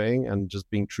service going and just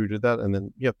being true to that. And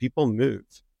then, yeah, people move,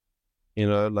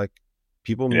 like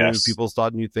people move, Yes. people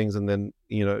start new things, and then,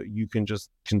 you can just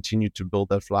continue to build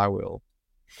that flywheel.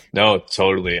 No,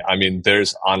 totally. I mean,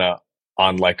 there's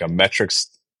on like a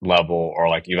metrics level or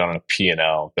like even on a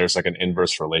P&L, there's like an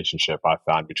inverse relationship I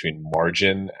found between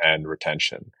margin and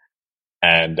retention.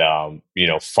 And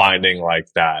finding like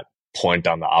that point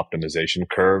on the optimization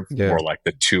curve Yeah. where like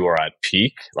the two are at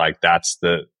peak, like that's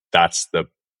the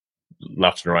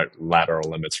left and right lateral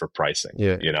limits for pricing,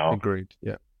 Yeah. you know? Agreed.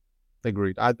 Yeah.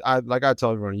 Agreed. I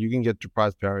tell everyone, you can get to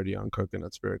price parity on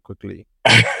coconuts very quickly.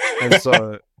 And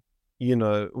so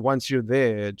once you're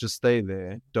there, just stay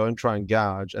there. Don't try and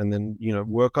gouge, and then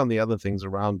work on the other things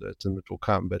around it, and it will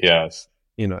come. But Yes.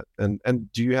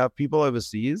 and do you have people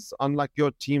overseas on like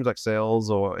your teams, like sales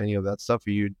or any of that stuff?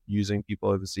 Are you using people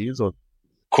overseas or?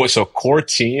 Cool. So core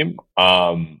team,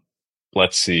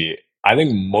 let's see. I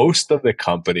think most of the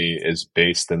company is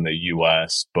based in the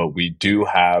US, but we do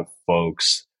have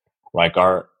folks like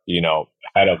our,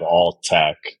 head of all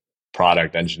tech,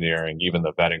 product engineering, even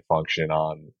the vetting function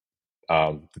on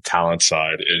the talent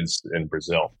side is in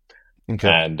Brazil. Okay.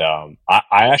 And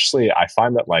I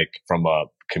find that like from a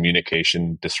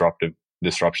communication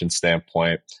disruption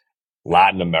standpoint,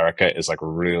 Latin America is like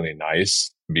really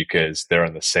nice because they're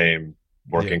in the same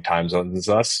Yeah. working time zones as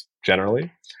us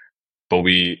generally. But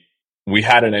we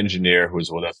had an engineer who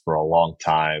was with us for a long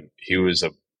time. He was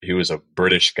a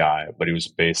British guy, but he was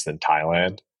based in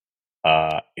Thailand.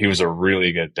 He was a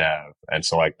really good dev, and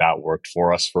so like that worked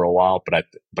for us for a while. But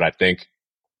I think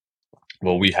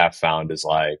what we have found is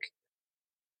like,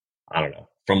 I don't know,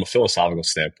 from a philosophical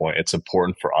standpoint, it's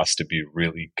important for us to be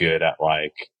really good at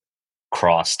like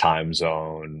cross time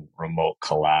zone remote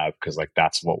collab because like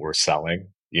that's what we're selling.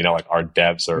 Like our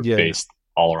devs are Yeah, yeah. based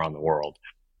all around the world.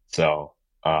 So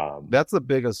That's the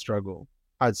biggest struggle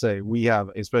I'd say we have,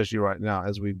 especially right now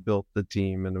as we've built the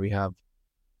team and we have,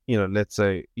 let's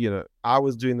say, I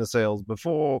was doing the sales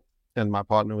before and my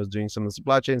partner was doing some of the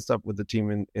supply chain stuff with the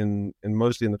team in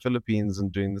mostly in the Philippines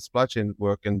and doing the supply chain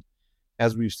work. And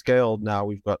as we've scaled now,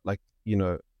 we've got like,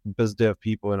 biz dev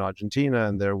people in Argentina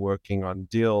and they're working on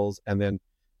deals. And then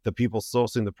the people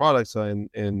sourcing the products are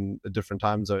in a different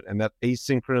time zone. And that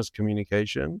asynchronous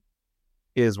communication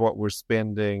is what we're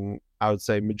spending, I would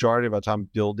say, majority of our time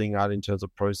building out in terms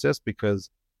of process. Because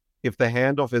if the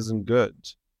handoff isn't good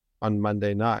on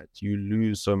Monday night, you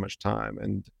lose so much time.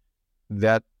 And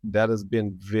that has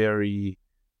been very,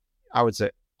 I would say,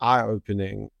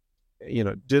 eye-opening.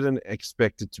 Didn't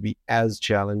expect it to be as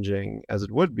challenging as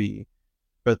it would be,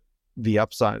 but the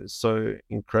upside is so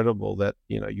incredible that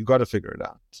you got to figure it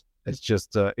out.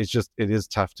 It is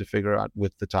tough to figure out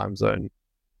with the time zone.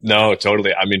 no,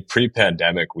 totally. I mean,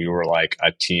 pre-pandemic, we were like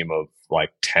a team of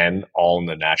like 10 all in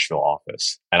the Nashville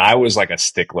office. And I was like a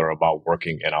stickler about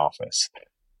working in office.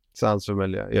 Sounds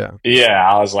familiar. Yeah. Yeah,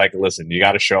 I was like, listen, you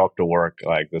got to show up to work.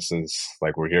 Like this is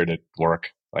like we're here to work.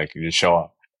 Like you just show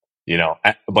up.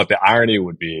 But the irony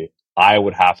would be I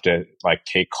would have to like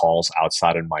take calls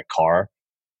outside in my car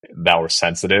that were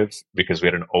sensitive because we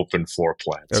had an open floor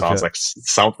plan. So I was Okay. like,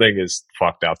 something is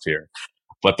fucked up here.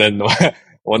 But then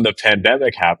when the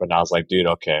pandemic happened, I was like, dude,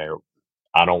 okay,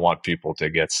 I don't want people to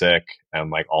get sick. And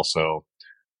like also,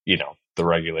 the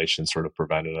regulations sort of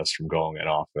prevented us from going in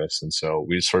office. And so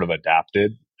we sort of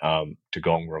adapted to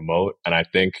going remote. And I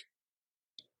think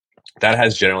that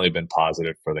has generally been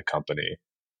positive for the company.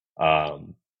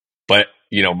 Um, but,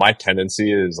 my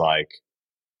tendency is like,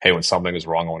 hey, when something is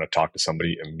wrong, I want to talk to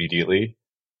somebody immediately.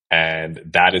 And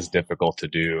that is difficult to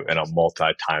do in a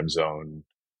multi time zone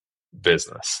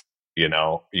business. You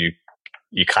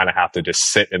kind of have to just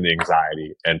sit in the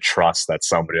anxiety and trust that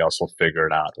somebody else will figure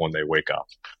it out when they wake up.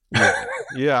 Yeah.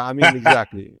 Yeah. I mean,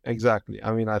 exactly.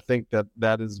 I mean, I think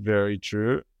that is very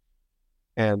true.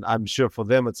 And I'm sure for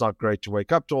them, it's not great to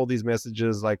wake up to all these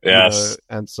messages, like, Yes.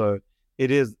 and so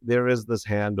there is this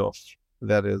handoff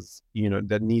that is,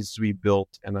 that needs to be built.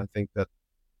 And I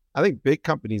think big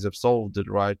companies have solved it,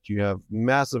 right? You have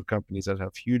massive companies that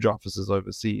have huge offices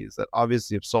overseas that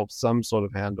obviously have solved some sort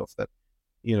of handoff that,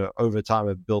 over time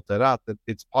have built that out, that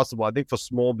it's possible. I think for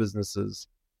small businesses,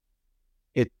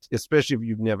 especially if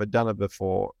you've never done it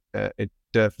before, it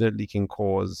definitely can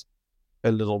cause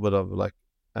a little bit of like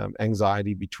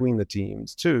anxiety between the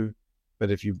teams too.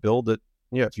 But if you build it,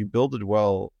 if you build it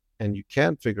well and you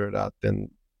can figure it out,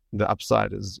 then the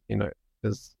upside is,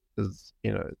 it's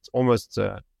almost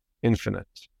infinite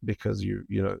because you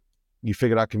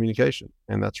figured out communication,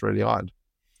 and that's really hard.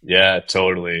 Yeah,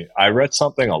 totally. I read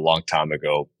something a long time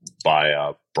ago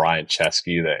by Brian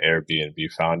Chesky, the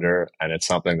Airbnb founder, and it's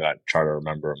something that I try to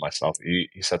remember myself. He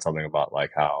said something about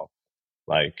like how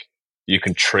like you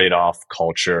can trade off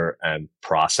culture and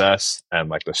process, and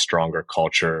like the stronger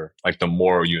culture, like the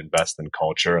more you invest in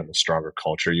culture and the stronger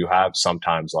culture you have,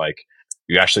 sometimes like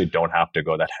you actually don't have to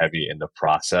go that heavy in the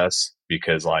process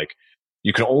because like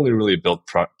you can only really build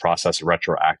process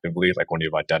retroactively, like when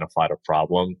you've identified a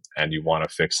problem and you want to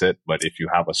fix it. But if you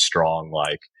have a strong,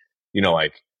 like,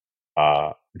 like,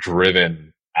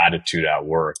 driven attitude at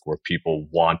work where people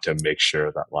want to make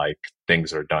sure that like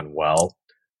things are done well,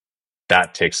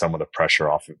 that takes some of the pressure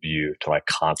off of you to like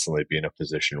constantly be in a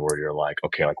position where you're like,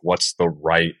 okay, like what's the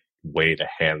right way to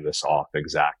hand this off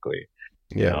exactly,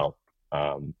 you Yeah. know?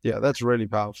 Yeah, that's really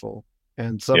powerful,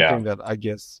 and Yeah. something that I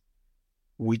guess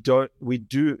we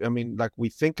do. I mean, like we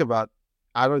think about.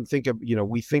 I don't think of,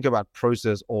 we think about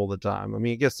process all the time. I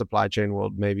mean, I guess supply chain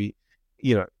world maybe,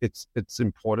 it's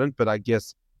important, but I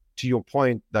guess to your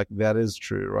point, like that is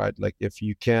true, right? Like if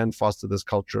you can foster this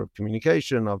culture of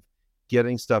communication, of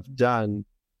getting stuff done,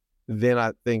 then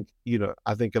I think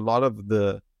a lot of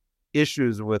the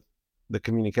issues with the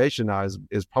communication now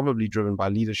is probably driven by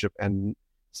leadership and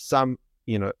some,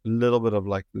 little bit of,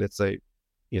 like, let's say,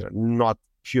 not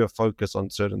pure focus on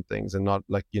certain things, and not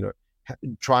like,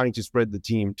 trying to spread the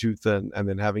team too thin, and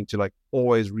then having to like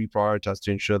always reprioritize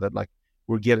to ensure that like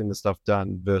we're getting the stuff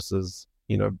done versus,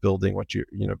 building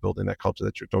building that culture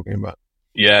that you're talking about.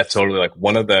 Yeah, totally. Like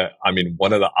one of the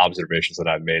observations that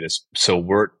I've made is, so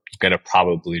we're going to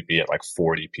probably be at like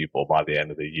 40 people by the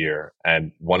end of the year.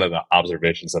 And one of the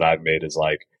observations that I've made is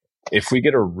like, if we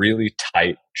get a really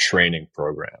tight training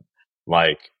program,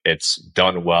 like it's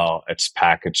done well, it's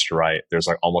packaged right, there's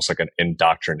like almost like an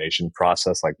indoctrination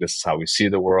process. Like, this is how we see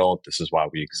the world. This is why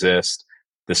we exist.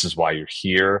 This is why you're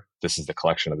here. This is the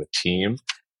collection of the team,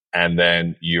 and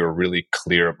then you're really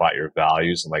clear about your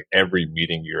values. And like every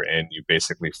meeting you're in, you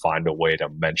basically find a way to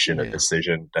mention a Yeah,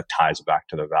 decision that ties back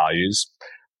to the values.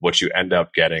 What you end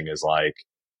up getting is like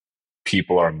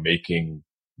people are making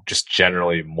just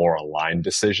generally more aligned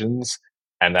decisions.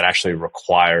 And that actually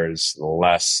requires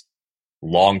less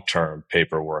long-term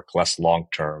paperwork, less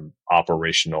long-term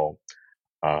operational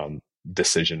um,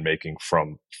 decision making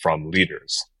from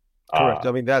leaders. correct. Uh,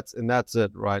 I mean, that's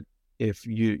it, right? If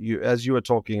you as you were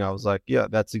talking, I was like, yeah,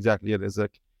 that's exactly it. Is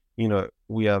like,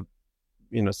 we have,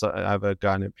 so I have a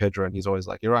guy named Pedro, and he's always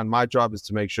like, Iran, my job is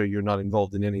to make sure you're not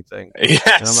involved in anything. And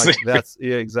I'm yes. like, that's,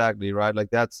 yeah, exactly, right? Like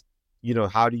that's,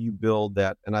 how do you build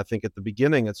that? And I think at the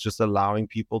beginning, it's just allowing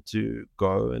people to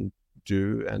go and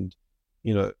do, and,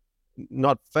 you know,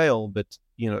 not fail, but,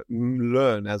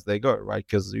 learn as they go, right?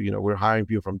 Because, we're hiring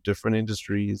people from different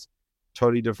industries,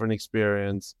 totally different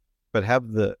experience, but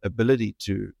have the ability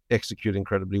to execute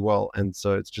incredibly well. And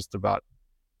so it's just about,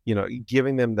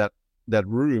 giving them that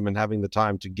room and having the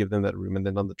time to give them that room. And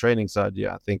then on the training side,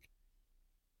 yeah, I think,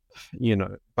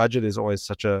 budget is always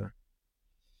such a,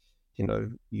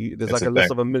 there's It's like a a list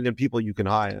thing. of a million people you can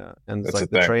hire, and it's It's a like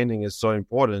the thing. training is so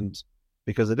important,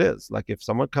 because it is like if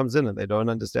someone comes in and they don't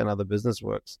understand how the business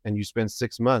works, and you spend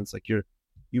 6 months, like you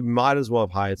might as well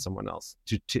have hired someone else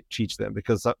to teach them,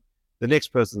 because the next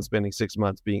person spending 6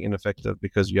 months being ineffective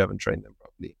because you haven't trained them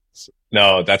properly. So,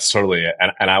 No, that's totally it.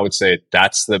 And I would say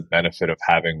that's the benefit of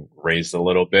having raised a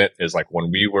little bit, is like when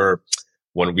we were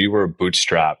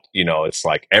bootstrapped, it's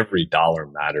like every dollar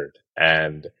mattered.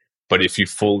 And but if you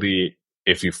fully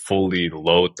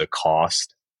load the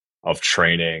cost of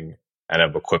training and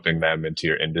of equipping them into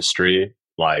your industry,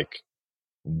 like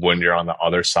when you're on the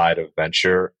other side of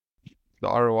venture, the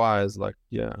ROI is like,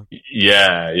 yeah,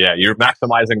 yeah, yeah, you're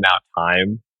maximizing now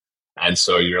time. And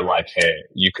so you're like, hey,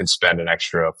 you can spend an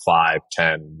extra 5,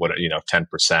 10,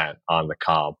 10% on the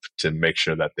comp to make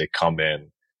sure that they come in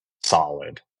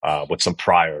solid, with some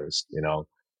priors.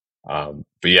 But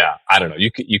yeah, I don't know.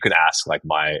 You could ask like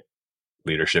my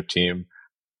leadership team.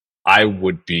 I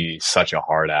would be such a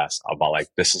hard ass about like,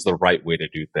 this is the right way to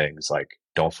do things. Like,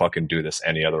 don't fucking do this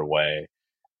any other way.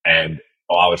 And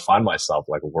I would find myself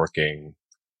like working,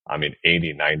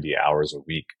 80, 90 hours a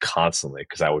week constantly,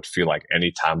 because I would feel like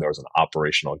anytime there was an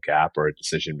operational gap or a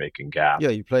decision making gap. yeah,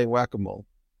 you're playing whack-a-mole.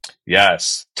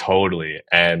 Yes, totally.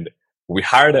 And we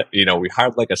hired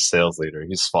like a sales leader.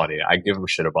 He's funny. I give him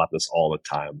shit about this all the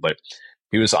time, but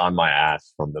he was on my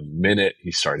ass from the minute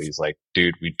he started. He's like,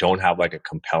 dude, we don't have like a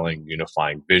compelling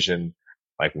unifying vision.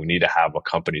 Like, we need to have a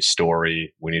company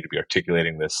story. We need to be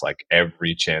articulating this like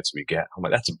every chance we get. I'm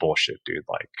like, that's bullshit, dude.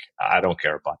 Like, I don't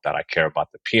care about that. I care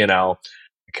about the P&L.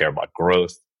 I care about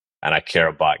growth, and I care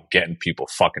about getting people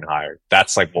fucking hired.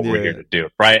 That's like what we're here Yeah, to do.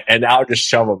 Right. And I'll just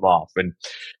shove him off. And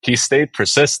he stayed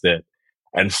persistent.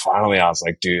 And finally I was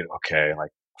like, dude, okay,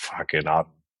 like fucking,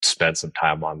 I'll spend some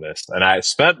time on this. And I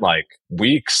spent like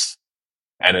weeks,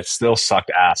 and it still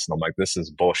sucked ass. And I'm like, this is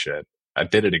bullshit. I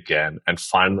did it again. And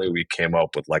finally we came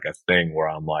up with like a thing where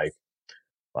I'm like,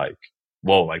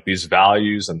 whoa, like these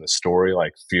values and the story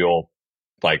like feel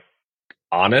like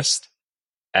honest,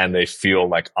 and they feel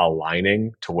like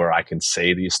aligning to where I can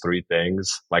say these three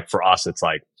things. Like for us, it's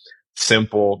like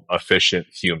simple, efficient,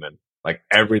 human. Like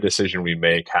every decision we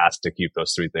make has to keep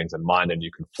those three things in mind, and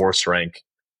you can force rank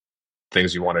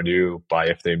things you want to do by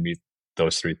if they meet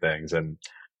those three things. And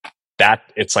that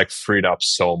it's like freed up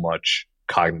so much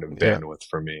cognitive yeah, bandwidth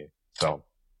for me. So,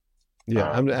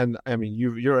 yeah. um, And I mean,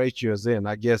 you're 8 years in,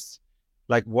 I guess.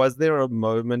 Like, was there a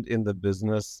moment in the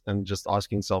business, and just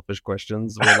asking selfish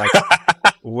questions, where like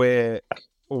where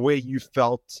where you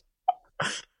felt,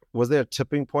 was there a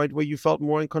tipping point where you felt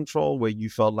more in control, where you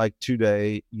felt like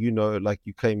today, like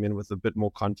you came in with a bit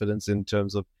more confidence in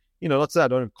terms of, let's say I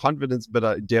don't have confidence,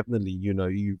 but definitely,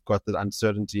 you've got the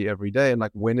uncertainty every day. And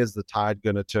like, when is the tide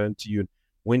going to turn to you?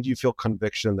 When do you feel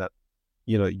conviction that,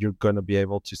 you're going to be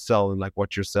able to sell, and like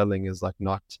what you're selling is like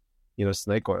not,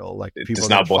 snake oil. Like people It's are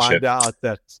going not to find bullshit. out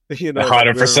that, that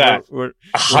Hundred percent. we're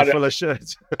full of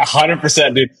shit.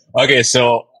 100%, dude. Okay,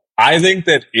 so I think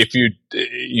that if you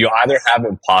either have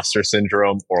imposter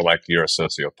syndrome or like you're a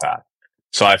sociopath.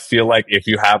 So I feel like if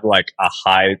you have like a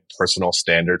high personal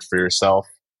standard for yourself,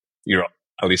 you're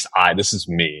at least this is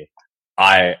me.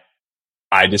 I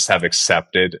I just have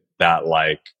accepted that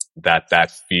like that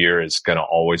fear is gonna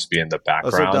always be in the Oh, so it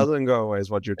background. doesn't go away,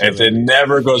 is what you're It telling me.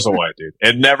 never goes away, dude.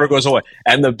 It never goes away.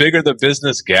 And the bigger the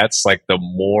business gets, like the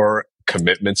more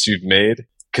commitments you've made,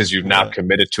 because you've now Yeah.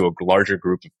 committed to a larger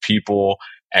group of people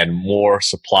and more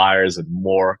suppliers and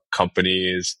more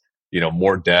companies,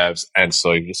 more devs. And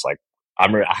so you just like, I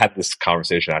had this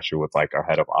conversation actually with like our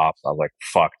head of ops. I was like,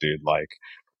 fuck, dude, like,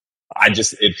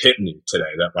 it hit me today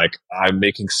that like I'm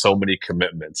making so many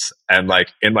commitments. And like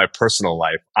in my personal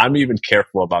life, I'm even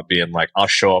careful about being like, I'll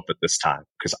show up at this time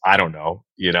because I don't know,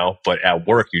 but at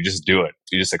work, you just do it.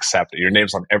 You just accept it. Your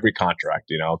name's on every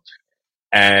contract.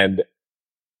 And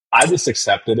I just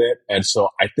accepted it. And so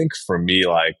I think for me,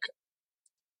 like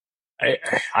I,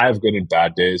 I have good and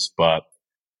bad days, but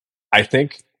I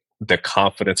think the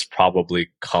confidence probably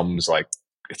comes like,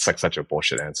 it's like such a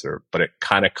bullshit answer, but it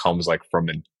kind of comes like from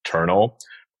internal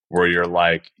where you're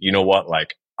like, you know what?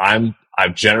 Like I've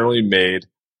generally made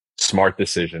smart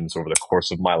decisions over the course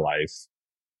of my life,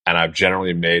 and I've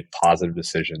generally made positive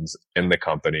decisions in the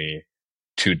company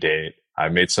to date.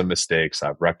 I've made some mistakes.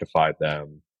 I've rectified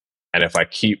them. And if I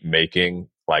keep making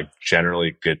like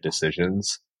generally good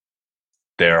decisions,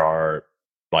 there are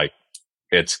like,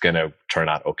 it's going to turn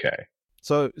out okay.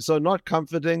 So not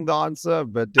comforting the answer,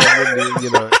 but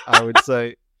definitely, I would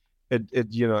say it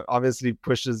obviously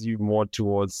pushes you more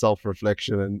towards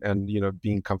self-reflection, and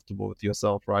being comfortable with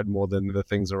yourself, right? More than the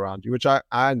things around you, which I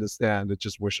understand. It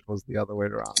just wish it was the other way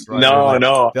around, right? Where No, like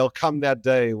no, there'll come that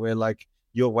day where like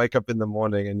you'll wake up in the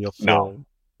morning and you'll no.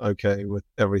 feel okay with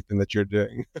everything that you're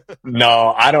doing.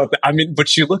 No, I don't. I mean,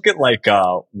 but you look at like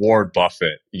Warren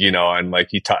Buffett, and like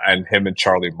and him and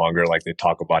Charlie Munger, like they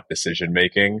talk about decision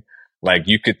making. Like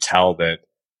you could tell that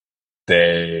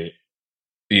they,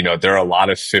 there are a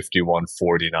lot of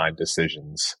 51-49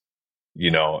 decisions,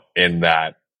 in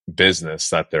that business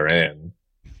that they're in,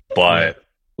 Yeah. but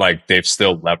like they've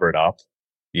still levered up.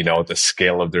 The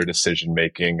scale of their decision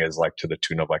making is like to the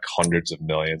tune of like hundreds of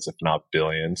millions, if not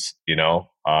billions,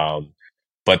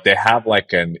 but they have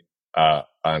like an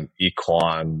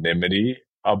equanimity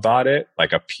about it,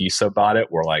 like a peace about it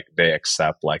where like they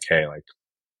accept like, hey, like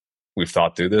we've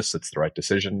thought through this. It's the right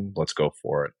decision. Let's go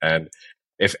for it. And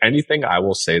if anything, I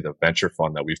will say the venture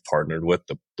fund that we've partnered with,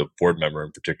 the board member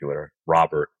in particular,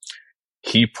 Robert,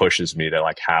 he pushes me to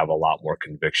like have a lot more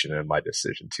conviction in my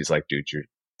decisions. He's like, dude, you're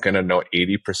going to know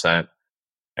 80%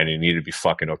 and you need to be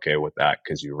fucking okay with that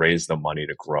because you raised the money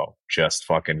to grow. Just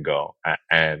fucking go.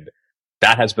 And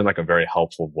that has been like a very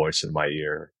helpful voice in my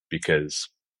ear because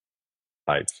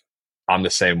like I'm the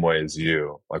same way as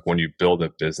you. Like when you build a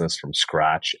business from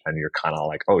scratch and you're kind of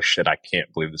like, oh shit, I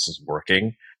can't believe this is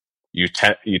working. You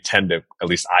tend to, at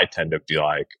least I tend to be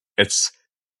like, it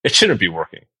shouldn't be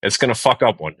working. It's going to fuck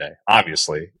up one day,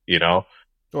 obviously, Well,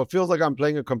 it feels like I'm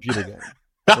playing a computer game,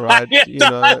 right? it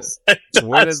does. It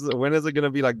When does. is it going to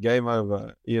be like game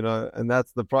over? And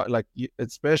that's the like,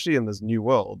 especially in this new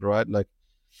world, right? Like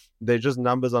they're just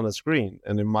numbers on a screen.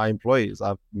 And in my employees,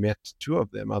 I've met two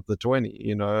of them of the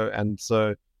 20, and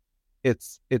so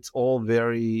it's all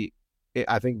very.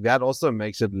 I think that also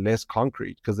makes it less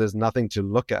concrete because there's nothing to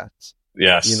look at. I'm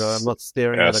Yes. not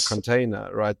staring at a Yes. container,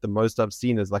 right? The most I've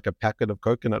seen is like a packet of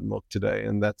coconut milk today,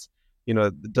 and that's,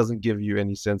 it doesn't give you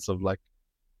any sense of like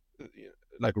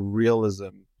realism,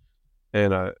 you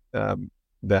know,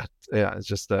 that yeah, it's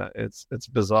just it's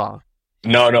bizarre.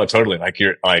 No, no, totally. Like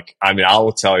you're like, I mean, I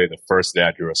will tell you the first day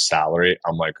I drew a salary,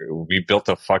 I'm like, we built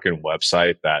a fucking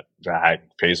website that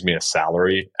pays me a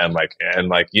salary. And like,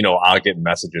 I'll get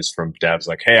messages from devs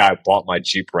like, hey, I bought my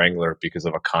Jeep Wrangler because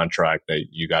of a contract that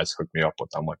you guys hooked me up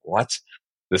with. I'm like, what?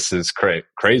 This is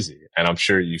crazy. And I'm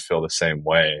sure you feel the same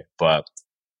way, but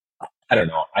I don't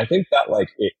know. I think that like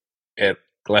it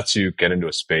lets you get into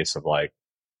a space of like,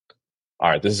 all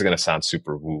right, this is going to sound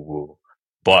super woo woo,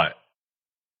 but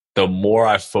the more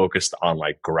I focused on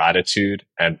like gratitude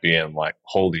and being like,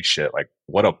 holy shit, like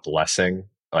what a blessing.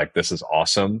 Like this is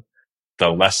awesome. The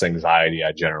less anxiety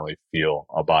I generally feel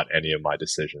about any of my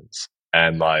decisions.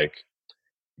 And like,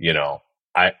 you know,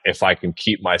 if I can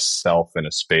keep myself in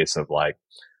a space of like,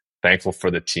 thankful for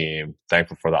the team,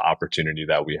 thankful for the opportunity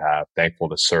that we have, thankful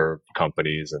to serve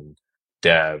companies and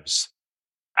devs,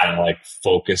 and like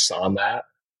focus on that,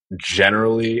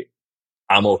 generally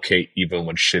I'm okay even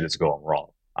when shit is going wrong.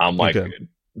 I'm Okay.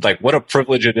 like what a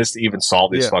privilege it is to even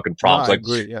solve these Yeah. fucking No, problems. I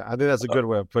agree. Yeah. I think that's a good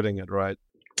way of putting it, right?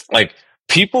 Like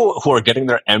people who are getting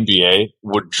their MBA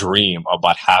would dream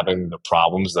about having the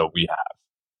problems that we have.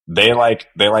 They Oh, I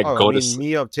go to mean,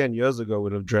 me of 10 years ago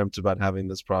would have dreamt about having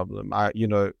this problem. I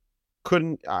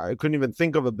couldn't even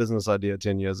think of a business idea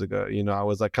 10 years ago. I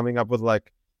was like coming up with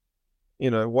like,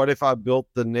 what if I built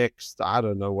the next, I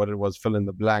don't know what it was, fill in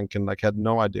the blank, and like had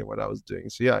no idea what I was doing.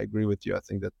 So yeah, I agree with you. I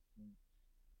think that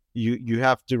you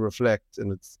have to reflect,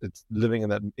 and it's living in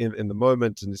that in the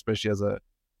moment, and especially as a,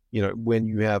 when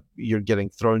you're getting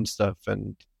thrown stuff,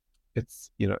 and it's,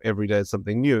 every day is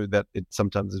something new, that it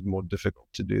sometimes is more difficult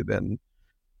to do than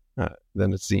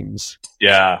it seems.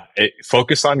 Yeah,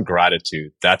 focus on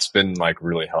gratitude. That's been like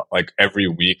really like every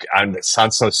week. And it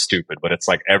sounds so stupid, but it's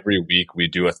like every week we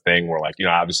do a thing where like,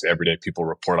 obviously every day people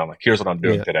report on like, here's what I'm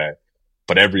doing Yeah. today.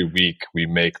 But every week we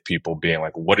make people being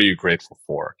like, what are you grateful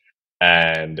for?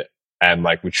 And, and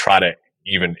like we try to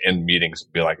even in meetings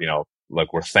be like,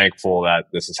 like we're thankful that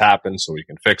this has happened so we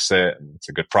can fix it. And it's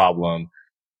a good problem.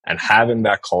 And having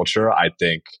that culture, I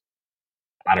think,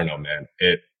 I don't know, man.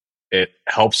 It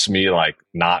helps me like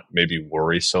not maybe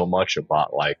worry so much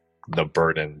about like the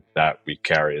burden that we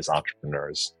carry as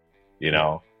entrepreneurs, because I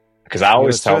You're gonna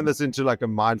always turn tell, this into like a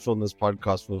mindfulness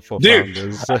podcast for dude,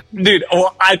 founders. dude.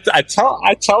 Well, I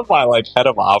tell my like head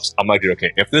of ops, I'm like, dude,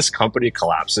 okay, if this company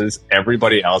collapses,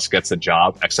 everybody else gets a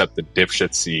job except the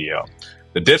dipshit CEO.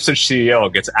 The dipshit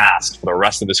CEO gets asked for the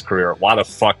rest of his career, why the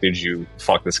fuck did you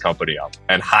fuck this company up?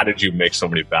 And how did you make so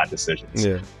many bad decisions?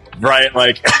 Yeah. Right?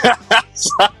 Like,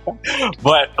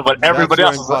 but everybody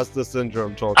else is like, imposter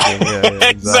syndrome talking. Yeah,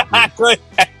 exactly.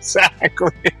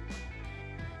 Exactly.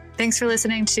 Thanks for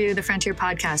listening to the Frontier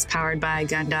Podcast powered by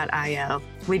Gun.io.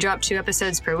 We drop 2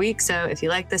 episodes per week, so if you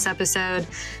like this episode,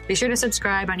 be sure to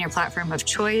subscribe on your platform of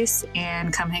choice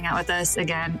and come hang out with us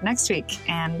again next week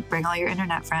and bring all your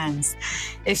internet friends.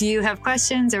 If you have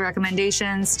questions or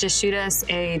recommendations, just shoot us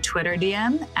a Twitter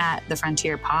DM at The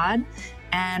Frontier Pod,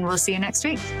 and we'll see you next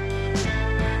week.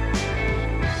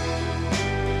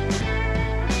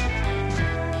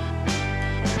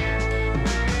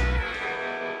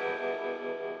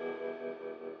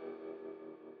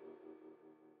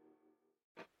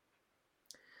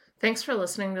 Thanks for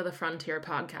listening to the Frontier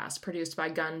Podcast, produced by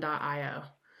Gun.io.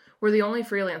 We're the only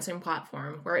freelancing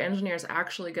platform where engineers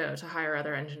actually go to hire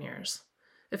other engineers.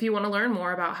 If you want to learn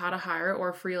more about how to hire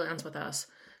or freelance with us,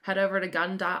 head over to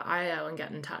Gun.io and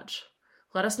get in touch.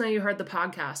 Let us know you heard the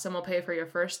podcast, and we'll pay for your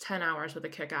first 10 hours with a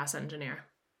kick-ass engineer.